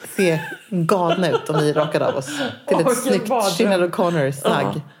se galna ut om vi rakade av oss till ett snyggt Sinéad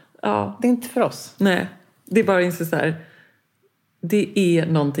O'Connor-snagg. Ja. Det är inte för oss. Nej, det är bara inte så här. Det är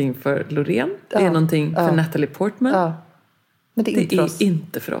någonting för Loreen. Det är någonting för Natalie Portman. Ja. Men det är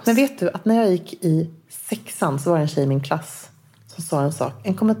inte för oss. Men vet du att när jag gick i 6:an så var det en tjej i min klass som sa en sak.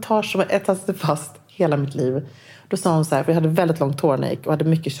 En kommentar som jag satte fast hela mitt liv. Då sa hon så här, för jag hade väldigt långt hår när jag gick och hade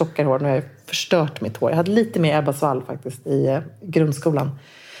mycket tjockare hår. Nu har jag förstört mitt hår. Jag hade lite mer Ebba Svall faktiskt i grundskolan.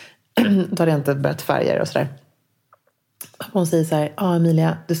 Då hade jag inte börjat färger och sådär. Hon säger så här,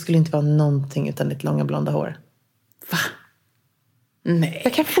 Emilia, du skulle inte vara någonting utan ditt långa blonda hår. Va? Nej.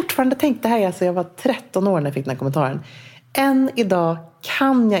 Jag kan fortfarande tänka, det här alltså, jag var 13 år när jag fick den här kommentaren. Än idag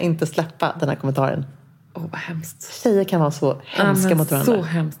kan jag inte släppa den här kommentaren. Vad hemskt. Tjejer kan vara så hemska mot varandra. Så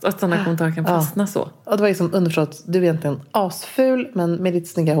hemskt. Att sådana kommentarer kan fastna så. Och det var liksom underförstått, du är egentligen asful, men med ditt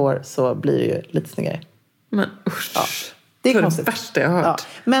snygga hår så blir du ju lite snyggare. Men usch. Ja. Det är det värsta jag har hört. Ja.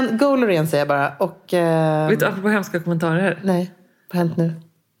 Men go Loreen säger jag bara. Och, vet du, apropå hemska kommentarer. Nej, vad har hänt nu?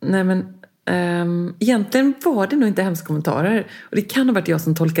 Nej, men egentligen var det nog inte hemska kommentarer. Och det kan ha varit jag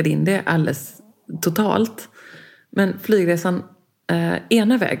som tolkade in det alldeles totalt. Men flygresan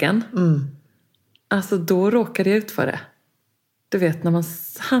ena vägen. Alltså då råkade jag ut för det. Du vet, när man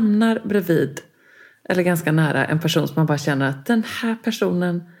hamnar bredvid eller ganska nära en person som man bara känner att den här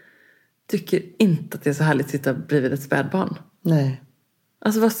personen tycker inte att det är så härligt att sitta bredvid ett spädbarn. Nej.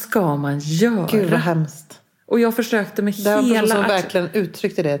 Alltså vad ska man göra? Gud vad hemskt. Och jag försökte med det var hela... en person som verkligen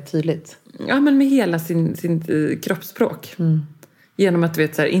uttryckte det tydligt. Ja, men med hela sin kroppsspråk. Genom att, du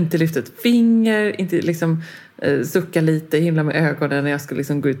vet, så här, inte lyfta ett finger, inte liksom sucka lite, himla med ögonen när jag skulle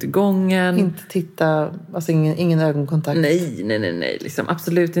liksom gå ut i gången. Inte titta, alltså ingen ögonkontakt. Nej. Liksom,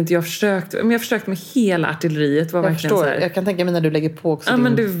 absolut inte. Jag försökte med hela artilleriet. Var Jag verkligen förstår. Så här, Jag kan tänka mig när du lägger på också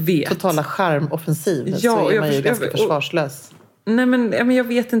men du vet. totala charmoffensiv. Ja, så är man ju jag ganska försvarslös. Nej, men jag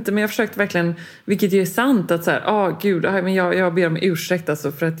vet inte, men jag försökte verkligen, vilket ju är sant, att så här, men jag ber om ursäkt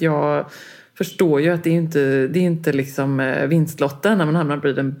alltså, för att jag förstår ju att det är inte liksom vinstlotten när man hamnar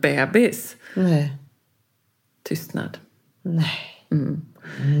bredvid en bebis. Nej. Tystnad. Nej.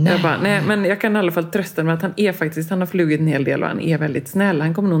 Jag bara, nej, men jag kan i alla fall trösta med att han har flugit en hel del och han är väldigt snäll.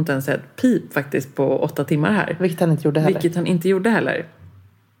 Han kommer nog inte ens säga ett pip faktiskt på 8 timmar här. Vilket han inte gjorde heller.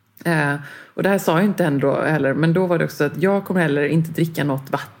 Och det här sa jag inte ändå heller, men då var det också att jag kommer heller inte dricka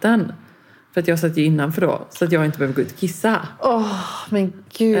något vatten. För att jag satt ju innanför då, så att jag inte behöver gå ut och kissa. Men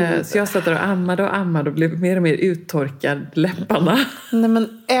gud. Så jag satt där och ammade och blev mer och mer uttorkad läpparna. Nej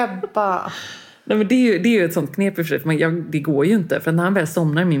men Ebba. Nej, men det är ju ett sånt knep i och för sig, men det går ju inte. För när han väl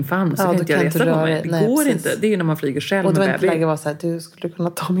somnar i min famn så kan inte jag resa på mig. Det går inte. Det är ju när man flyger själv och med bebis. Och det var inte läge att vara så här, du skulle kunna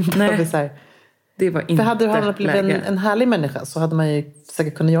ta min bebis här. Det var inte. För hade du hamnat blivit en härlig människa så hade man ju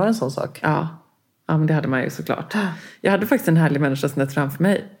säkert kunnat göra en sån sak. Ja, men det hade man ju såklart. Jag hade faktiskt en härlig människa snett framför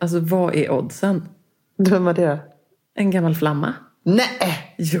mig. Alltså, vad är oddsen? Vem var det då? En gammal flamma.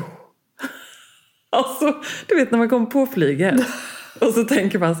 Nej! Jo. Alltså, du vet när man kommer på flyget. Och så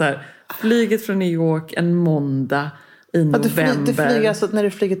tänker man så här, flyget från New York en måndag i november. Du flyger alltså när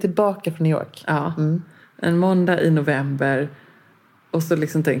du flyger tillbaka från New York? Ja, en måndag i november. Och så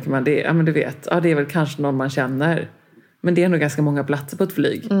liksom tänker man, det är väl kanske någon man känner. Men det är nog ganska många platser på ett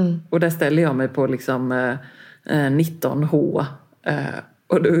flyg. Och där ställer jag mig på liksom 19H.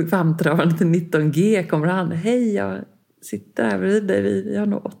 Och då famntravande till 19G kommer han. Hej, jag sitter här vid dig. Vi har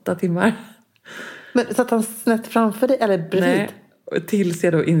nog 8 timmar. Men satt han snett framför dig eller bredvid? Nej, tills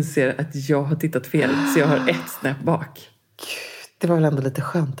jag då inser att jag har tittat fel. Så jag har ett snäpp bak. Det var väl ändå lite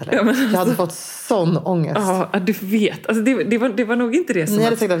skönt, eller? Ja, men jag hade fått sån ångest. Ja, du vet. Alltså, det var nog inte det som... Ni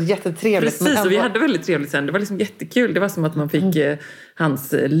hade säkert haft jättetrevligt. Precis, men och vi hade väldigt trevligt sen. Det var liksom jättekul. Det var som att man fick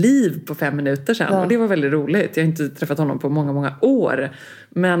hans liv på 5 minuter sen. Ja. Och det var väldigt roligt. Jag har inte träffat honom på många, många år.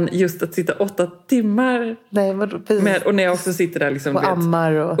 Men just att sitta 8 timmar... Nej, precis. Och när jag också sitter där liksom... Och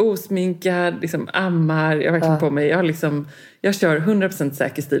ammar och... Osminkad, liksom ammar. Jag har verkligen på mig... Jag kör 100%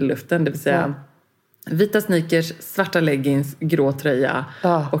 säker stil i luften. Det vill säga... Ja. Vita sneakers, svarta leggings, grå tröja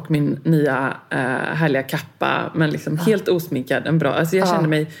och min nya härliga kappa. Men liksom helt osminkad, en bra. Alltså jag kände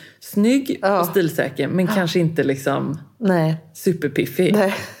mig snygg och stilsäker. Men kanske inte liksom superpiffig.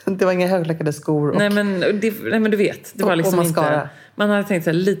 Nej, det var inga höglackade skor. Och, nej, men du vet. Det var liksom och mascara. Inte... Man hade tänkt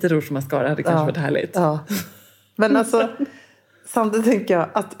sig lite rouge och mascara. Det kanske varit härligt. Ja. Men alltså... Samtidigt tänker jag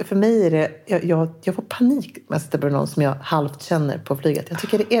att för mig är det... Jag får panik när jag sitter på någon som jag halvt känner på flyget. Jag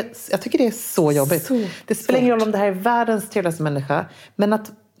tycker det är så jobbigt. Det spelar ingen roll om det här är världens trevligaste människa. Men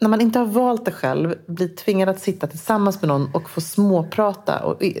att när man inte har valt det själv, blir tvingad att sitta tillsammans med någon och få småprata.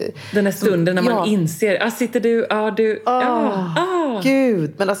 Och, den här stunden när man inser, sitter du, du,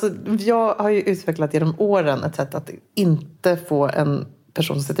 Gud, men alltså jag har ju utvecklat genom åren ett sätt att inte få en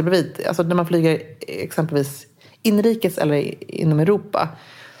person som sitter bredvid. Alltså när man flyger exempelvis inrikes eller inom Europa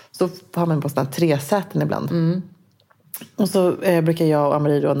så har man på sådana 3 säten ibland. Och så brukar jag och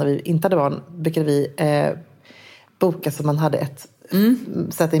Amarie då, när vi inte hade barn, brukade vi boka så man hade ett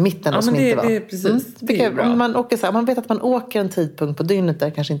säte i mitten och som inte var. Det är precis. Det är bra. Man åker så här, man vet att man åker en tidpunkt på dygnet där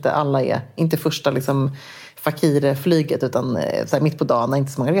kanske inte alla är, inte första liksom fakirflyget utan så här, mitt på dagen när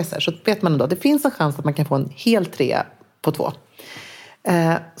inte så många reser. Så vet man ändå, det finns en chans att man kan få en hel 3 på 2.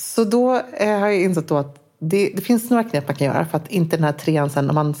 Så då har jag insett då att det finns några knep man kan göra för att inte den här 3 sen,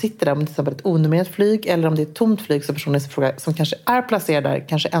 om man sitter där, om det är till exempel ett onummerat flyg eller om det är ett tomt flyg, så personen som kanske är placerad där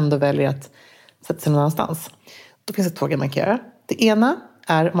kanske ändå väljer att sätta sig någon annanstans. Då finns det 2 grejer man kan göra. Det ena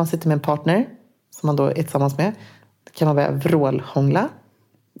är om man sitter med en partner som man då är tillsammans med. Då kan man börja vrålhångla.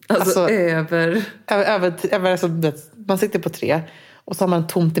 Alltså över alltså, man sitter på 3 och så har man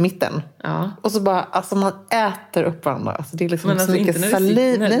tomt i mitten. Ja. Och så bara, alltså man äter upp varandra. Alltså det är liksom men så alltså mycket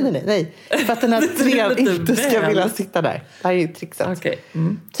saliv. Nej. För att den här 3 inte ska vilja sitta där. Det här är ju trickset. Okay.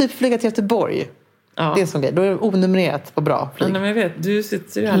 Typ flyga till Göteborg. Ja. Det är en sån grej. Då är det onumrerat på bra flyg. Ja, men jag vet, du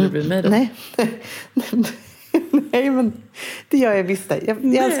sitter ju aldrig bredvid mig då. Nej, men det gör jag visst.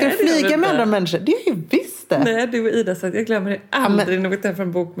 Jag älskar att flyga med andra människor. Det är ju visst det. Nej, du och Ida sa att jag glömmer det aldrig något där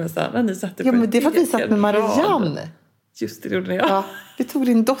från bokmässan. När ni satt på men det är för att vi satt med Marianne. Just det, gjorde ni. Ja. Vi tog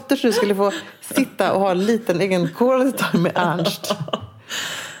din dotter så du skulle få sitta och ha en liten egen quality time med Ernst.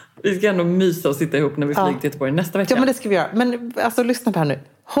 Vi ska ändå mysa och sitta ihop när vi flyger till Göteborg nästa vecka. Ja, men det ska vi göra. Men alltså, lyssna på här nu.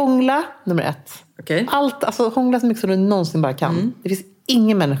 Hångla, nummer 1. Okej. Allt, alltså hångla så mycket som du någonsin bara kan. Det finns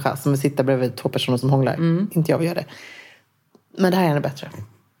ingen människa som vill sitta bredvid 2 personer som hånglar. Inte jag vill göra det. Men det här är ännu bättre.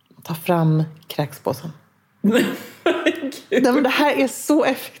 Ta fram kräkspåsen. Nej, men det här är så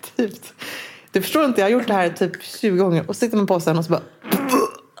effektivt. Du förstår inte, jag har gjort det här typ 20 gånger. Och så sitter man på påsen och så bara...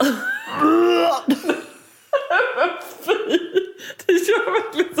 Det gör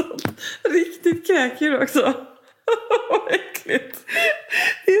verkligen sånt riktigt kräkdjur också. Vad äckligt.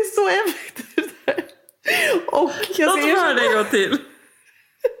 Det är så effektivt där. Och jag ska göra det en gång till.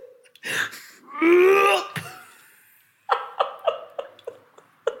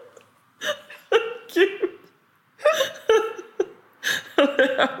 Gud.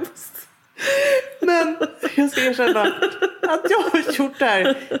 Men jag ska erkänna att jag har gjort det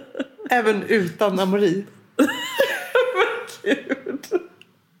här även utan amori. Gud.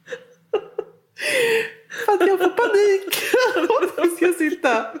 För att jag får panik. Och då ska jag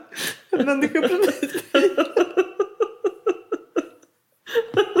sitta en människa bredvid dig.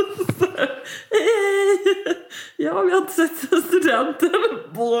 Ja, vi har inte sett studenten.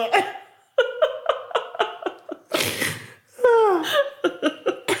 Vad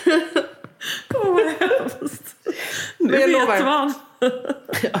hemskt. Nu vet man.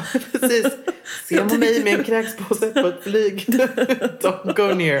 Ja, precis. Se på mig med en kräkspåse på ett flyg. Don't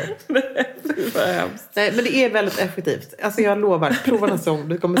go near. Nej, det var hemskt. Nej, men det är väldigt effektivt. Alltså jag lovar, prova en sång,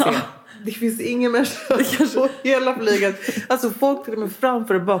 du kommer se. Det finns ingen människa på hela flyget. Alltså folk till och med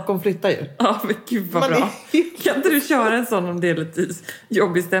framför och bakom flyttar ju. Ja, men gud vad bra. Kan inte du köra en sån om det är lite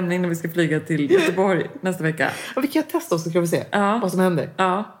jobbig stämning när vi ska flyga till Göteborg nästa vecka? Ja, vi kan testa oss så kan vi se vad som händer.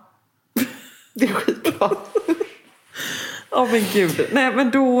 Ja. Det är skitbra. Ja, men gud. Nej,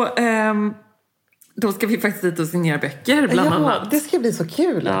 men då ska vi faktiskt dit och signera böcker bland annat. Det ska bli så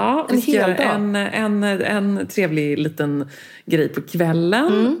kul. Ja, vi ska göra en trevlig liten grej på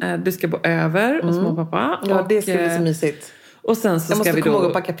kvällen. Du ska bo över hos mamma och pappa. Ja, det ska bli så mysigt. Och sen så ska vi då... komma ihåg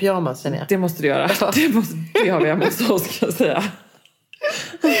att packa pyjamas, känner jag. Det måste du göra. Det har vi hemma hos oss, ska jag säga.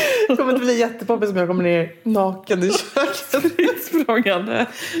 Det kommer inte bli jättepoppigt som jag kommer ner naken i köket. Språngande.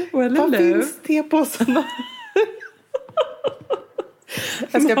 Vad finns tepåsarna?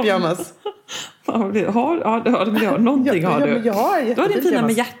 Jag ska ha pyjamas. Någonting har du. Jag har du har din fina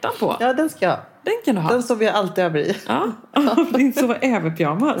med hjärtan på. Ja, den ska jag. Den kan du ha. Den sover jag alltid över i. Ja, din sova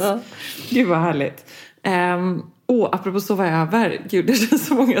över-pyjamas. Ja. Gud vad härligt. Apropå sova över. Gud, det känns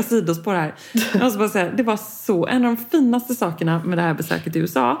så många sidospår här. Jag måste bara säga, det var så... En av de finaste sakerna med det här besöket i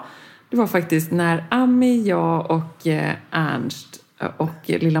USA, det var faktiskt när Ami, jag och Ernst och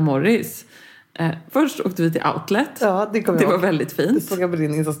lilla Morris... först åkte vi till Outlet. Ja, det var väldigt fint. Det såg jag på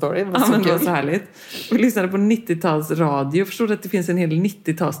din Insta-story. Det var så härligt. Vi lyssnade på 90-tals radio. Förstod du att det finns en hel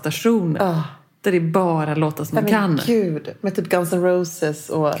 90-talsstation där det bara låtar som man kan. Gud, med typ Guns N' Roses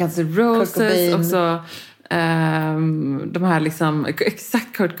och Guns N' Roses och så de här liksom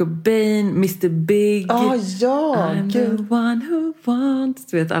exakt Kurt Cobain, Mr. Big. Ja, I'm the one who wants.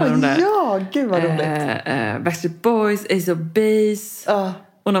 Du vet alla de där. Ja, gud vad roligt. Backstreet Boys, Ace of Base.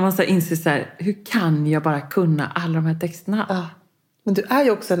 Och när man så inser så här, hur kan jag bara kunna alla de här texterna? Men du är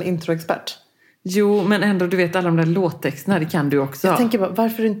ju också en introexpert. Jo, men ändå, du vet alla de där låttexterna, det kan du också. Jag tänker bara,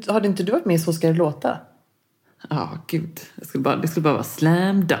 varför har inte du varit med i Så ska det låta? Ja, gud. Det skulle bara vara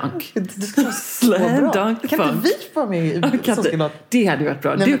slam dunk. Det skulle vara slam dunk. Kan inte vi få med i Så ska det låta? Det hade ju varit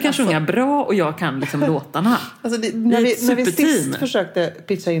bra. Du kan sjunga bra och jag kan liksom låtarna. Alltså när vi sist försökte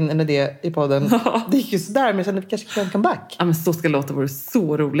pitcha in en idé i podden, det gick ju sådär, men jag kände att vi kanske kan come back. Ja, men Så ska det låta vore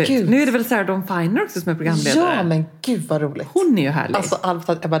så roligt. Gud. Nu är det väl Sarah Dawn Finer också som är programledare. Ja, men gud vad roligt. Hon är ju härlig. Alltså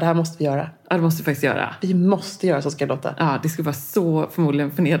Ebba, det här måste vi göra. Ja, det måste vi faktiskt göra. Vi måste göra Så ska det låta. Ja, det skulle vara så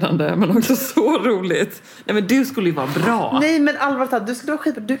förmodligen förnedrande, men också så roligt. Nej, men du skulle ju vara bra. Nej, men allvarligt, du skulle vara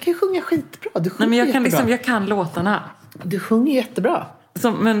skitbra. Du kan ju sjunga skitbra. Du sjunger. Nej, men jag kan låtarna. Du sjunger jättebra.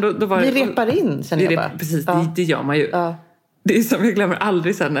 Men då var vi repar in, känner jag bara. Precis, det gör man ju. Ja. Det är som jag glömmer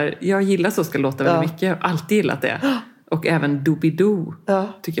aldrig sen när jag gillar Så ska det låta väldigt mycket. Jag har alltid gillat det. Och även Doobidoo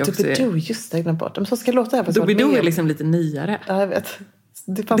tycker jag också Doobidoo, just det, jag glömde bort. Men Så ska det låta. Doobidoo är liksom lite nyare. Ja, jag vet.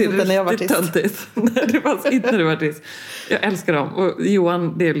 Det fanns inte när jag var artist. Nej, det fanns inte när du var artist. Jag älskar dem. Och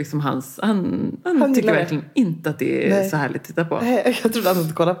Johan, det är liksom hans... Han tycker verkligen inte att det är så härligt att titta på. Nej, jag trodde han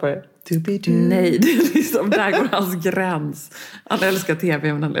inte kolla på det. Doobidoo. Nej, det är liksom, där går hans gräns. Han älskar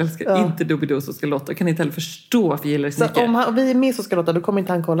tv, men han älskar inte Doobidoo Så ska låta. Jag kan inte heller förstå varför jag gillar det så mycket. Om vi är med Så ska låta, då kommer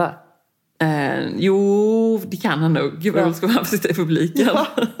inte han kolla? Jo, det kan han nog. Gud, vad ska han sitta i publiken. Ja.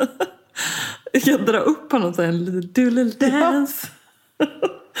 Jag kan dra upp honom så en little dance.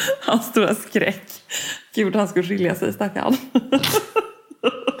 Hans stora skräck. Gud, han skulle skilja sig, stackarn.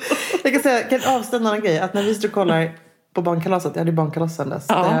 Jag kan avslöja en annan grej. Att när vi stod och kollar på barnkalaset, jag hade ju barnkalas sen dess.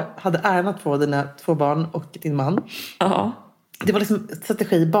 Ja. Jag hade äran att få dina 2 barn och din man. Ja. Det var liksom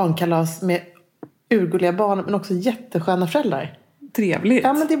strategi, barnkalas med urgulliga barn men också jättesköna föräldrar. Trevligt.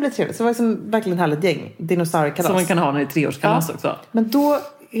 Ja, men det blev trevligt. Så det var liksom verkligen ett härligt gäng. Dinosauriekalas. Som man kan ha när det är 3-årskalas också. Men då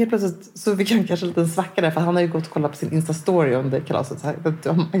helt plötsligt så fick han kanske en liten svacka där. För han har ju gått och kollat på sin Insta-story under kalaset. Så här,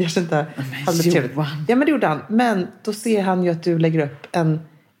 han kanske inte hade blivit trevligt. Ja, men det gjorde han. Men då ser han ju att du lägger upp en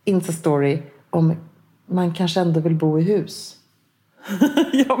Insta-story om man kanske ändå vill bo i hus.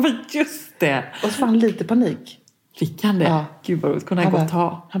 Ja, men just det. Och så får han lite panik. Fick han det? Ja. Gud vad roligt. Kunde han gott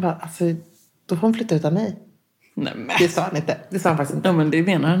ha. Han bara, alltså, då får hon flytta ut av mig. Nej, men. Det sa han inte. Det sa han faktiskt inte. Ja, men det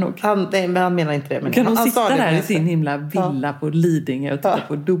menar han nog. Men han menar inte det. Men Kan hon han sitta sa det där i sin himla villa på Lidingö och titta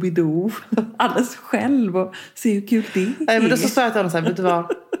på Doobidoo alldeles själv och se hur kul det är? Nej, men då så sa jag till honom så här, vet du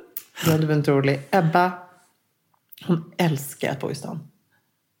vad? Du var inte rolig. Ebba, hon älskar att bo i stan.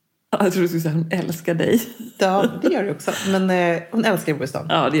 Jag tror du skulle säga hon älskar dig. Ja, det gör det också. Men hon älskar att bo i stan.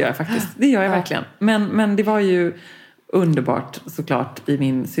 Ja, det gör jag faktiskt. Det gör jag verkligen. Men det var ju underbart såklart i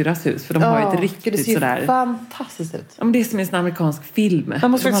min syrras hus. För de har ju ett riktigt det ser sådär... fantastiskt ut. Ja, men det är som en sån amerikansk film.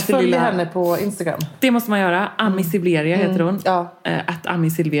 Man måste faktiskt följa lilla... henne på Instagram. Det måste man göra. Ami Silveria heter hon. Ja. Att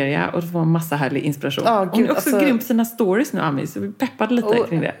Ami Silveria. Och det var en massa härlig inspiration. Ja, gud, hon är också alltså... grym på sina stories nu, Ami. Så vi peppade lite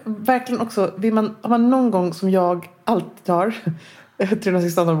kring det. Verkligen också. Har man någon gång som jag alltid har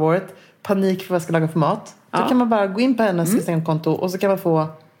 316 om året panik för vad jag ska laga för mat. Så kan man bara gå in på hennes Instagram-konto och så kan man få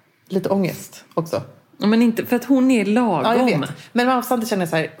lite ångest också. Men inte, för att hon är lagom. Ja, jag vet. Men samtidigt känner jag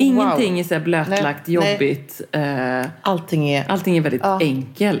så här, ingenting är så här blötlagt, nej, jobbigt. Allting är väldigt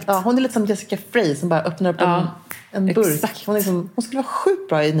enkelt. Ja, hon är lite som Jessica Frey som bara öppnar upp en burk. Exakt. Hon skulle vara sjukt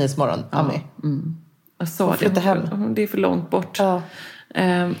bra i Nyhetsmorgon, Ami. Jag sa flytta hem. Det är för långt bort. Ja.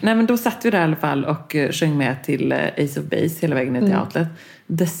 Nej, men då satt vi där i alla fall och sjöng med till Ace of Base hela vägen ner till Outlet.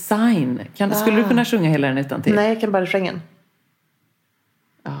 Design. Skulle du kunna sjunga hela den utan till? Nej, jag kan bara refrängen.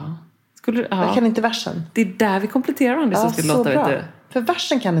 Ja. Jag kan inte versen. Det är där vi kompletterar varandra som ska låta, bra. vet du. För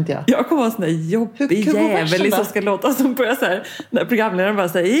versen kan inte jag. Jag kommer vara en sån där jobbig jävel som ska låta som börjar så här. När programledaren bara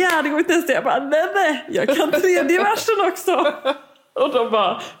säger, ja det går inte nästa. Jag bara, nej, jag kan 3:e versen också. Och de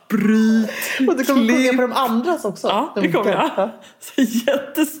bara, bryt. Och du kommer sjunga på de andras också. Ja, det kommer jag. Ja. Så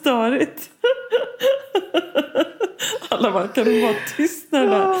jättestörigt. Alla bara, kan du vara tyst när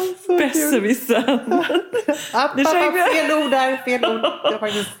den besserwissern? Fel ord där, fel ord. Jag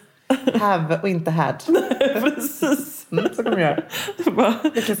faktiskt have och inte had. Nej, precis. Så kommer jag göra.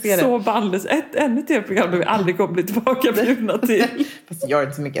 Jag kan se det. Så bandlöst. Ännu till program där vi aldrig kommer bli tillbaka bjudna till. Fast jag gör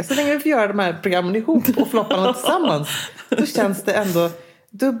inte så mycket. Så länge vi får göra de här programmen ihop och flopparna tillsammans, då känns det ändå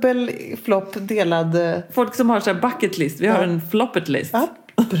dubbel flopp delad. Folk som har så här bucket list. Vi har en floppet list. Ja,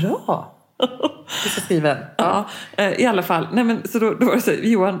 bra. Vi ska skriva den. Ja, i alla fall. Nej, men, så då var det så,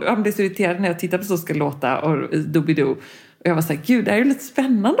 Johan blev så irriterad när jag tittade på Så ska låta och Doobidoo. Och jag var så här, gud, det här är ju lite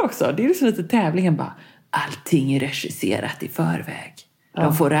spännande också. Det är liksom lite tävlingen bara. Allting är regisserat i förväg.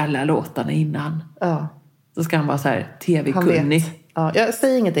 De får alla låtarna innan. Ja. Så ska han vara så här tv-kunnig. Ja, jag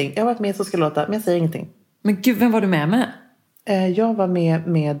säger ingenting. Jag har varit med Så ska låta, men jag säger ingenting. Men gud, vem var du med? Jag var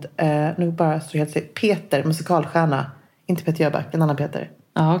med nu bara så helt säkert, Peter, musikalstjärna. Inte Peter Jöback, en annan Peter.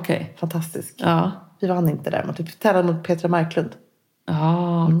 Ja, okej. Fantastisk. Ja. Vi vann inte där, men typ tävlade mot Petra Marklund.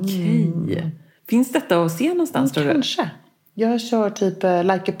 Ja, okej. Finns detta att se någonstans, tror du? Kanske. Jag kör typ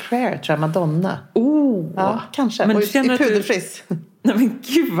Like a Prayer, tror jag, Madonna. Ja, kanske. Men och känner i puderfriss. Nej, men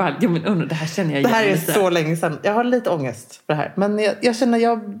gud vad... Ja, men det här känner jag Det här är lite. så länge sedan. Jag har lite ångest för det här. Men jag känner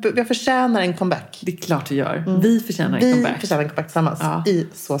jag förtjänar en comeback. Det är klart du gör. Vi förtjänar en comeback. Vi förtjänar en comeback tillsammans. I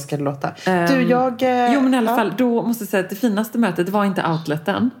Så ska det låta. Jo, men i alla fall, då måste jag säga att det finaste mötet var inte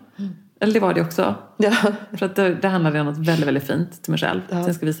outleten. Eller det var det också. Ja. För att det handlade om något väldigt, väldigt fint till mig själv. Ja.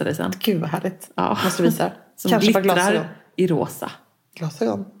 Sen ska visa dig sen. Gud vad härligt. Ja. Måste visa. Som kanske glittrar i rosa.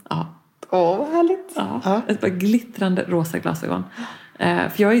 Glasögon? Ja. Åh, vad härligt. Ja. Ett par glittrande rosa glasögon.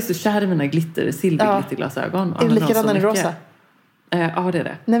 För jag är ju så kär i mina silverglitterglasögon. Är det likadana i rosa? Ja, det är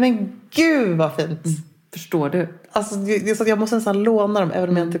det. Nej men gud vad fint. Förstår du? Alltså, det är så att jag måste nästan låna dem även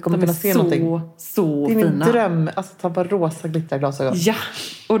om jag inte kommer kunna se någonting. Så det är min fina. dröm, alltså ta bara rosa glitterglasögon. Ja,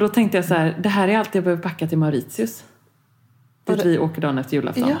 och då tänkte jag så här, det här är allt jag behöver packa till Mauritius. Dit vi åker dagen efter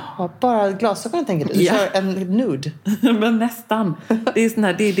julafton. Ja, bara glasögon tänker du. Du kör en nude. Men nästan. Det är sån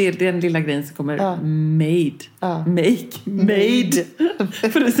här, det är den lilla grejen som kommer made. Made.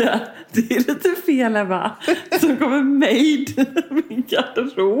 För det säga, det är lite fel här, va? Som kommer made. Min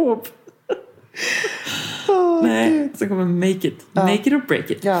garderob. Nej, så kommer make it. Make it or break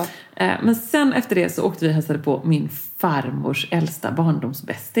it. Ja. Men sen efter det så åkte vi och hälsade på min farmors äldsta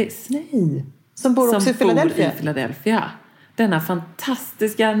barndomsbästis. Nej. Som bor också i Philadelphia. I Philadelphia. denna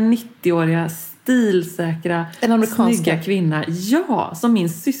fantastiska 90-åriga stilsäkra, snygga kvinna. Ja, som min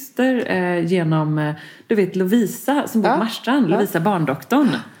syster genom, du vet Lovisa som bor på Marstrand, Lovisa barndoktorn.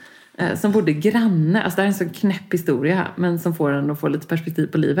 Som bodde granne, alltså det här är en sån knäpp historia, men som får en att få lite perspektiv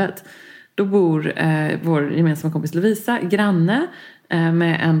på livet. Då bor vår gemensamma kompis Lovisa granne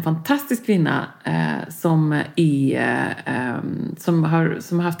med en fantastisk kvinna som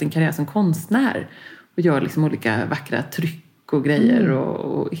har haft en karriär som konstnär och gör liksom olika vackra tryck och grejer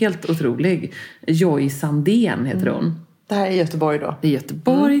och helt otrolig. Joy Sandén heter hon. Det här är Göteborg då? Det är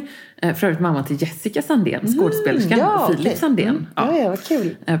Göteborg. För övrigt mamma till Jessica Sandén, skådespelerskan, och Filip Sandén. Ja, vad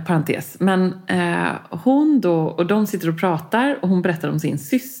kul. Parentes. Men hon då, och de sitter och pratar och hon berättar om sin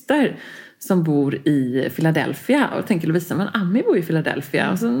syster som bor i Philadelphia. Och tänker Lovisa, men Ami bor i Philadelphia.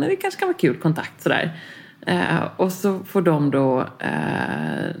 Alltså, det kanske kan vara kul kontakt sådär. Och så får de då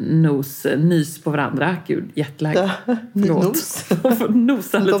nys på varandra. Gud, jetlag. Nos.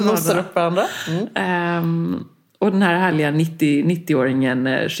 Nosa lite de nosar upp varandra. Och den här härliga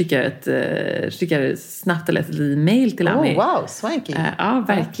 90-åringen skickar snabbt ett litet mail till Ami. Wow, swanky. Ja,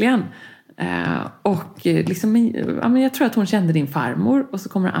 verkligen. Och liksom, jag tror att hon kände din farmor. Och så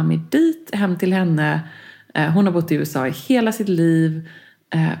kommer Ami dit, hem till henne. Hon har bott i USA i hela sitt liv.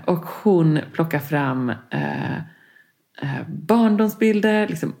 Och hon plockar fram barndomsbilder,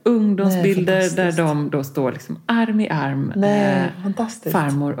 liksom ungdomsbilder. Där de då står liksom arm i arm.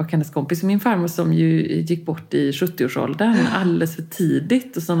 Farmor och hennes kompis. Min farmor som ju gick bort i 70-årsåldern alldeles för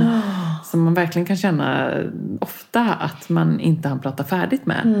tidigt. Och som man verkligen kan känna ofta att man inte hann prata färdigt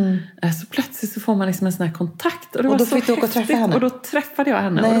med. Så plötsligt så får man liksom en sån här kontakt. Och det var då så fick du åka och träffa henne. Och då träffade jag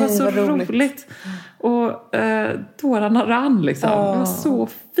henne. Och det var så roligt. Och tårarna rann liksom. Det var så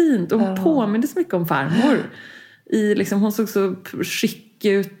fint. Och hon påminner så mycket om farmor. Hon såg så skick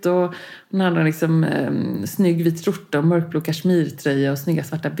ut och hon hade liksom snygg vit skjorta och mörkblå kashmirtröja och snygga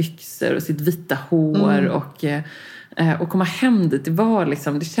svarta byxor och sitt vita hår och komma hem dit. Det var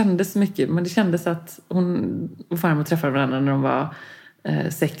liksom, det kändes mycket, men det kändes att hon och farmor träffade varandra när de var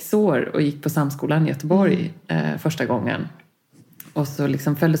 6 år och gick på samskolan i Göteborg första gången. Och så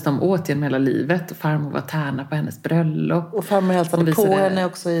liksom följdes de åt genom hela livet. Och farmor var tärna på hennes bröllop. Och farmor hälsade på henne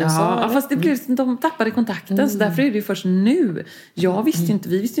också i USA. Ja, fast det blev, de tappade kontakten. Så därför är det ju först nu.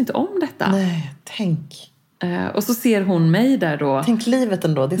 Vi visste inte om detta. Nej, tänk. Och så ser hon mig där då. Tänk livet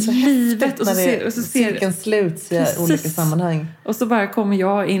ändå. Det är så häftigt och när cirkeln sluts i olika sammanhang. Och så bara kommer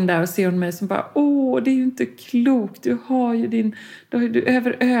jag in där och ser hon mig som bara, det är ju inte klokt. Du har ju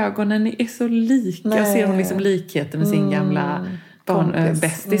över ögonen, ni är så lika. Jag ser hon liksom likheten med sin gamla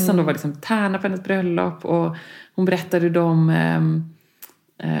bästis som då var liksom tärna på hennes bröllop. Och hon berättade hur de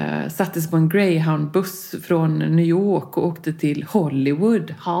sattes på en Greyhound-buss från New York och åkte till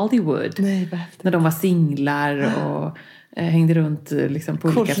Hollywood. Nej, när de var singlar och hängde runt liksom på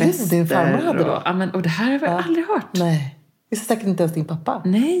olika fester. Din farmor hade då? Och det här har jag aldrig hört. Nej, det är säkert inte ens din pappa.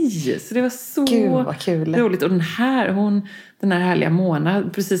 Nej, så det var så roligt. Och den här härliga Mona,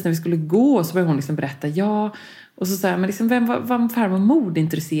 precis när vi skulle gå så började hon liksom berätta, och så sa jag, men liksom, vem var farmor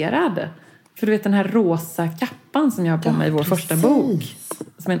modintresserad? För du vet den här rosa kappan som jag har på mig i vår första bok.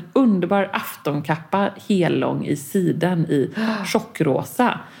 Som en underbar aftonkappa, hellång i siden i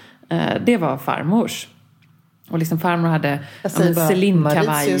tjockrosa. Det var farmors. Och liksom farmor hade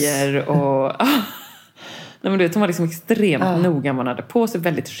Celine-kavajer och... Nej, men du vet, hon var liksom extremt noga man hade på sig,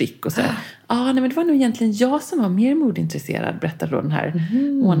 väldigt skick och så. Men det var nog egentligen jag som var mer modintresserad, berättade då den här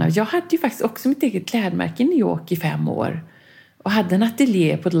Mona. Jag hade ju faktiskt också mitt eget klädmärke i New York i 5 år. Och hade en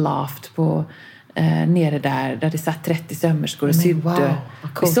ateljé på ett loft på nere där det satt 30 sömmerskor och sydde. Wow,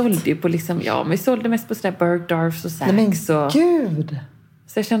 vi sålde ju på liksom, men vi sålde mest på sådär Bergdorfs och Saks. Men gud!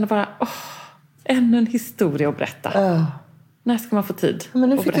 Så jag kände bara, ännu en historia att berätta. När ska man få tid? Men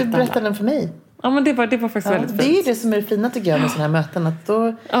nu fick du berätta den för mig. Ja, men det var faktiskt väldigt fint. Det är ju det som är det fina tycker jag med sådana här möten. Att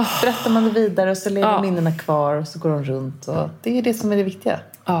då berättar man det vidare och så lever minnena kvar och så går de runt. Och det är det som är det viktiga.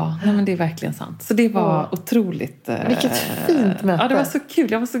 Ja, men det är verkligen sant. Så det var otroligt... Vilket fint möte. Ja, det var så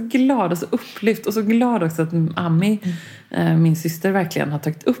kul. Jag var så glad och så upplyft. Och så glad också att Ami, min syster, verkligen har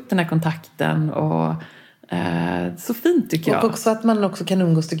tagit upp den här kontakten. Och så fint tycker jag. Och också att man också kan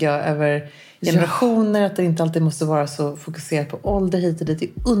umgås tycker jag över generationer. Att det inte alltid måste vara så fokuserat på ålder hit och dit. Det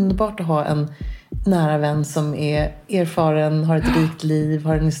är underbart att ha en nära vän som är erfaren, har ett rikt liv,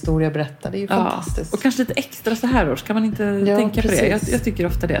 har en historia att berätta. Det är ju fantastiskt. Och kanske lite extra så här års. Kan man inte tänka precis. på det? Jag tycker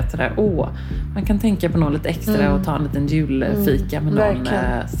ofta det att man kan tänka på någon lite extra och ta en liten julfika med någon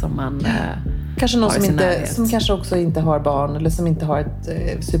som man Kanske någon har i sin närhet. som kanske också inte har barn eller som inte har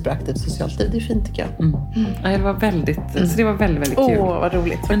ett superaktivt socialt liv. Det är fint tycker jag. Ja, det var väldigt, så det var väldigt, väldigt kul. Vad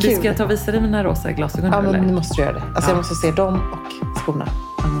roligt. Men kul. du ska ta och visa dig mina rosa glasögon. Ja, men eller? du måste göra det. Alltså jag måste se dem och skorna.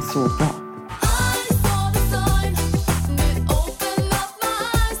 Ja, men så bra.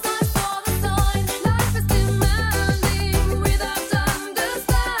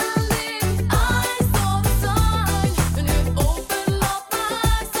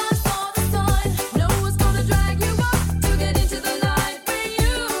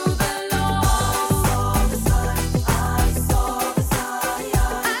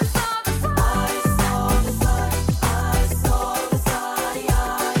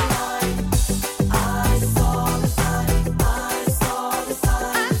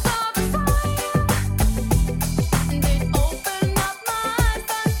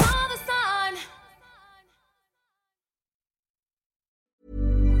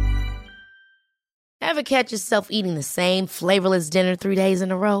 Ever catch yourself eating the same flavorless dinner 3 days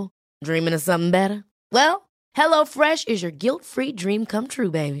in a row? Dreaming of something better? Well, HelloFresh is your guilt-free dream come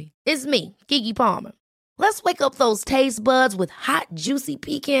true, baby. It's me, Keke Palmer. Let's wake up those taste buds with hot, juicy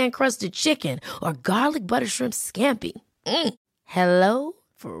pecan-crusted chicken or garlic butter shrimp scampi. Hello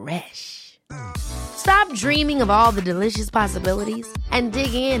Fresh. Stop dreaming of all the delicious possibilities and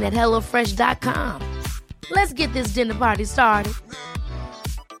dig in at HelloFresh.com. Let's get this dinner party started.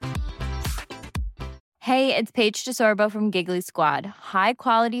 Hey, it's Paige DeSorbo from Giggly Squad. High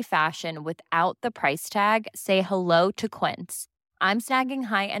quality fashion without the price tag. Say hello to Quince. I'm snagging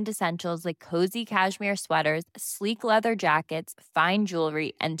high-end essentials like cozy cashmere sweaters, sleek leather jackets, fine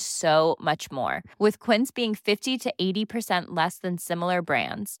jewelry, and so much more. With Quince being 50 to 80% less than similar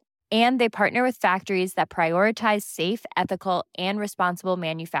brands. And they partner with factories that prioritize safe, ethical, and responsible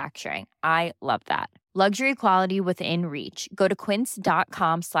manufacturing. I love that. Luxury quality within reach. Go to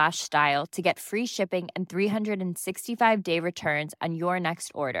quince.com/style to get free shipping and 365-day returns on your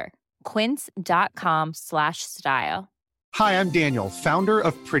next order. Quince.com/style. Hi, I'm Daniel, founder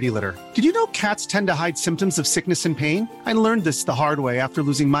of Pretty Litter. Did you know cats tend to hide symptoms of sickness and pain? I learned this the hard way after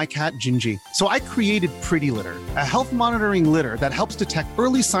losing my cat, Gingy. So I created Pretty Litter, a health monitoring litter that helps detect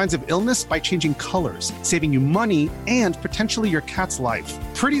early signs of illness by changing colors, saving you money and potentially your cat's life.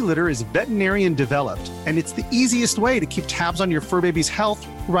 Pretty Litter is veterinarian developed, and it's the easiest way to keep tabs on your fur baby's health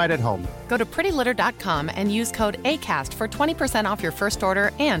right at home. Go to prettylitter.com and use code ACAST for 20% off your first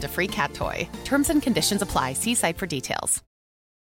order and a free cat toy. Terms and conditions apply. See site for details.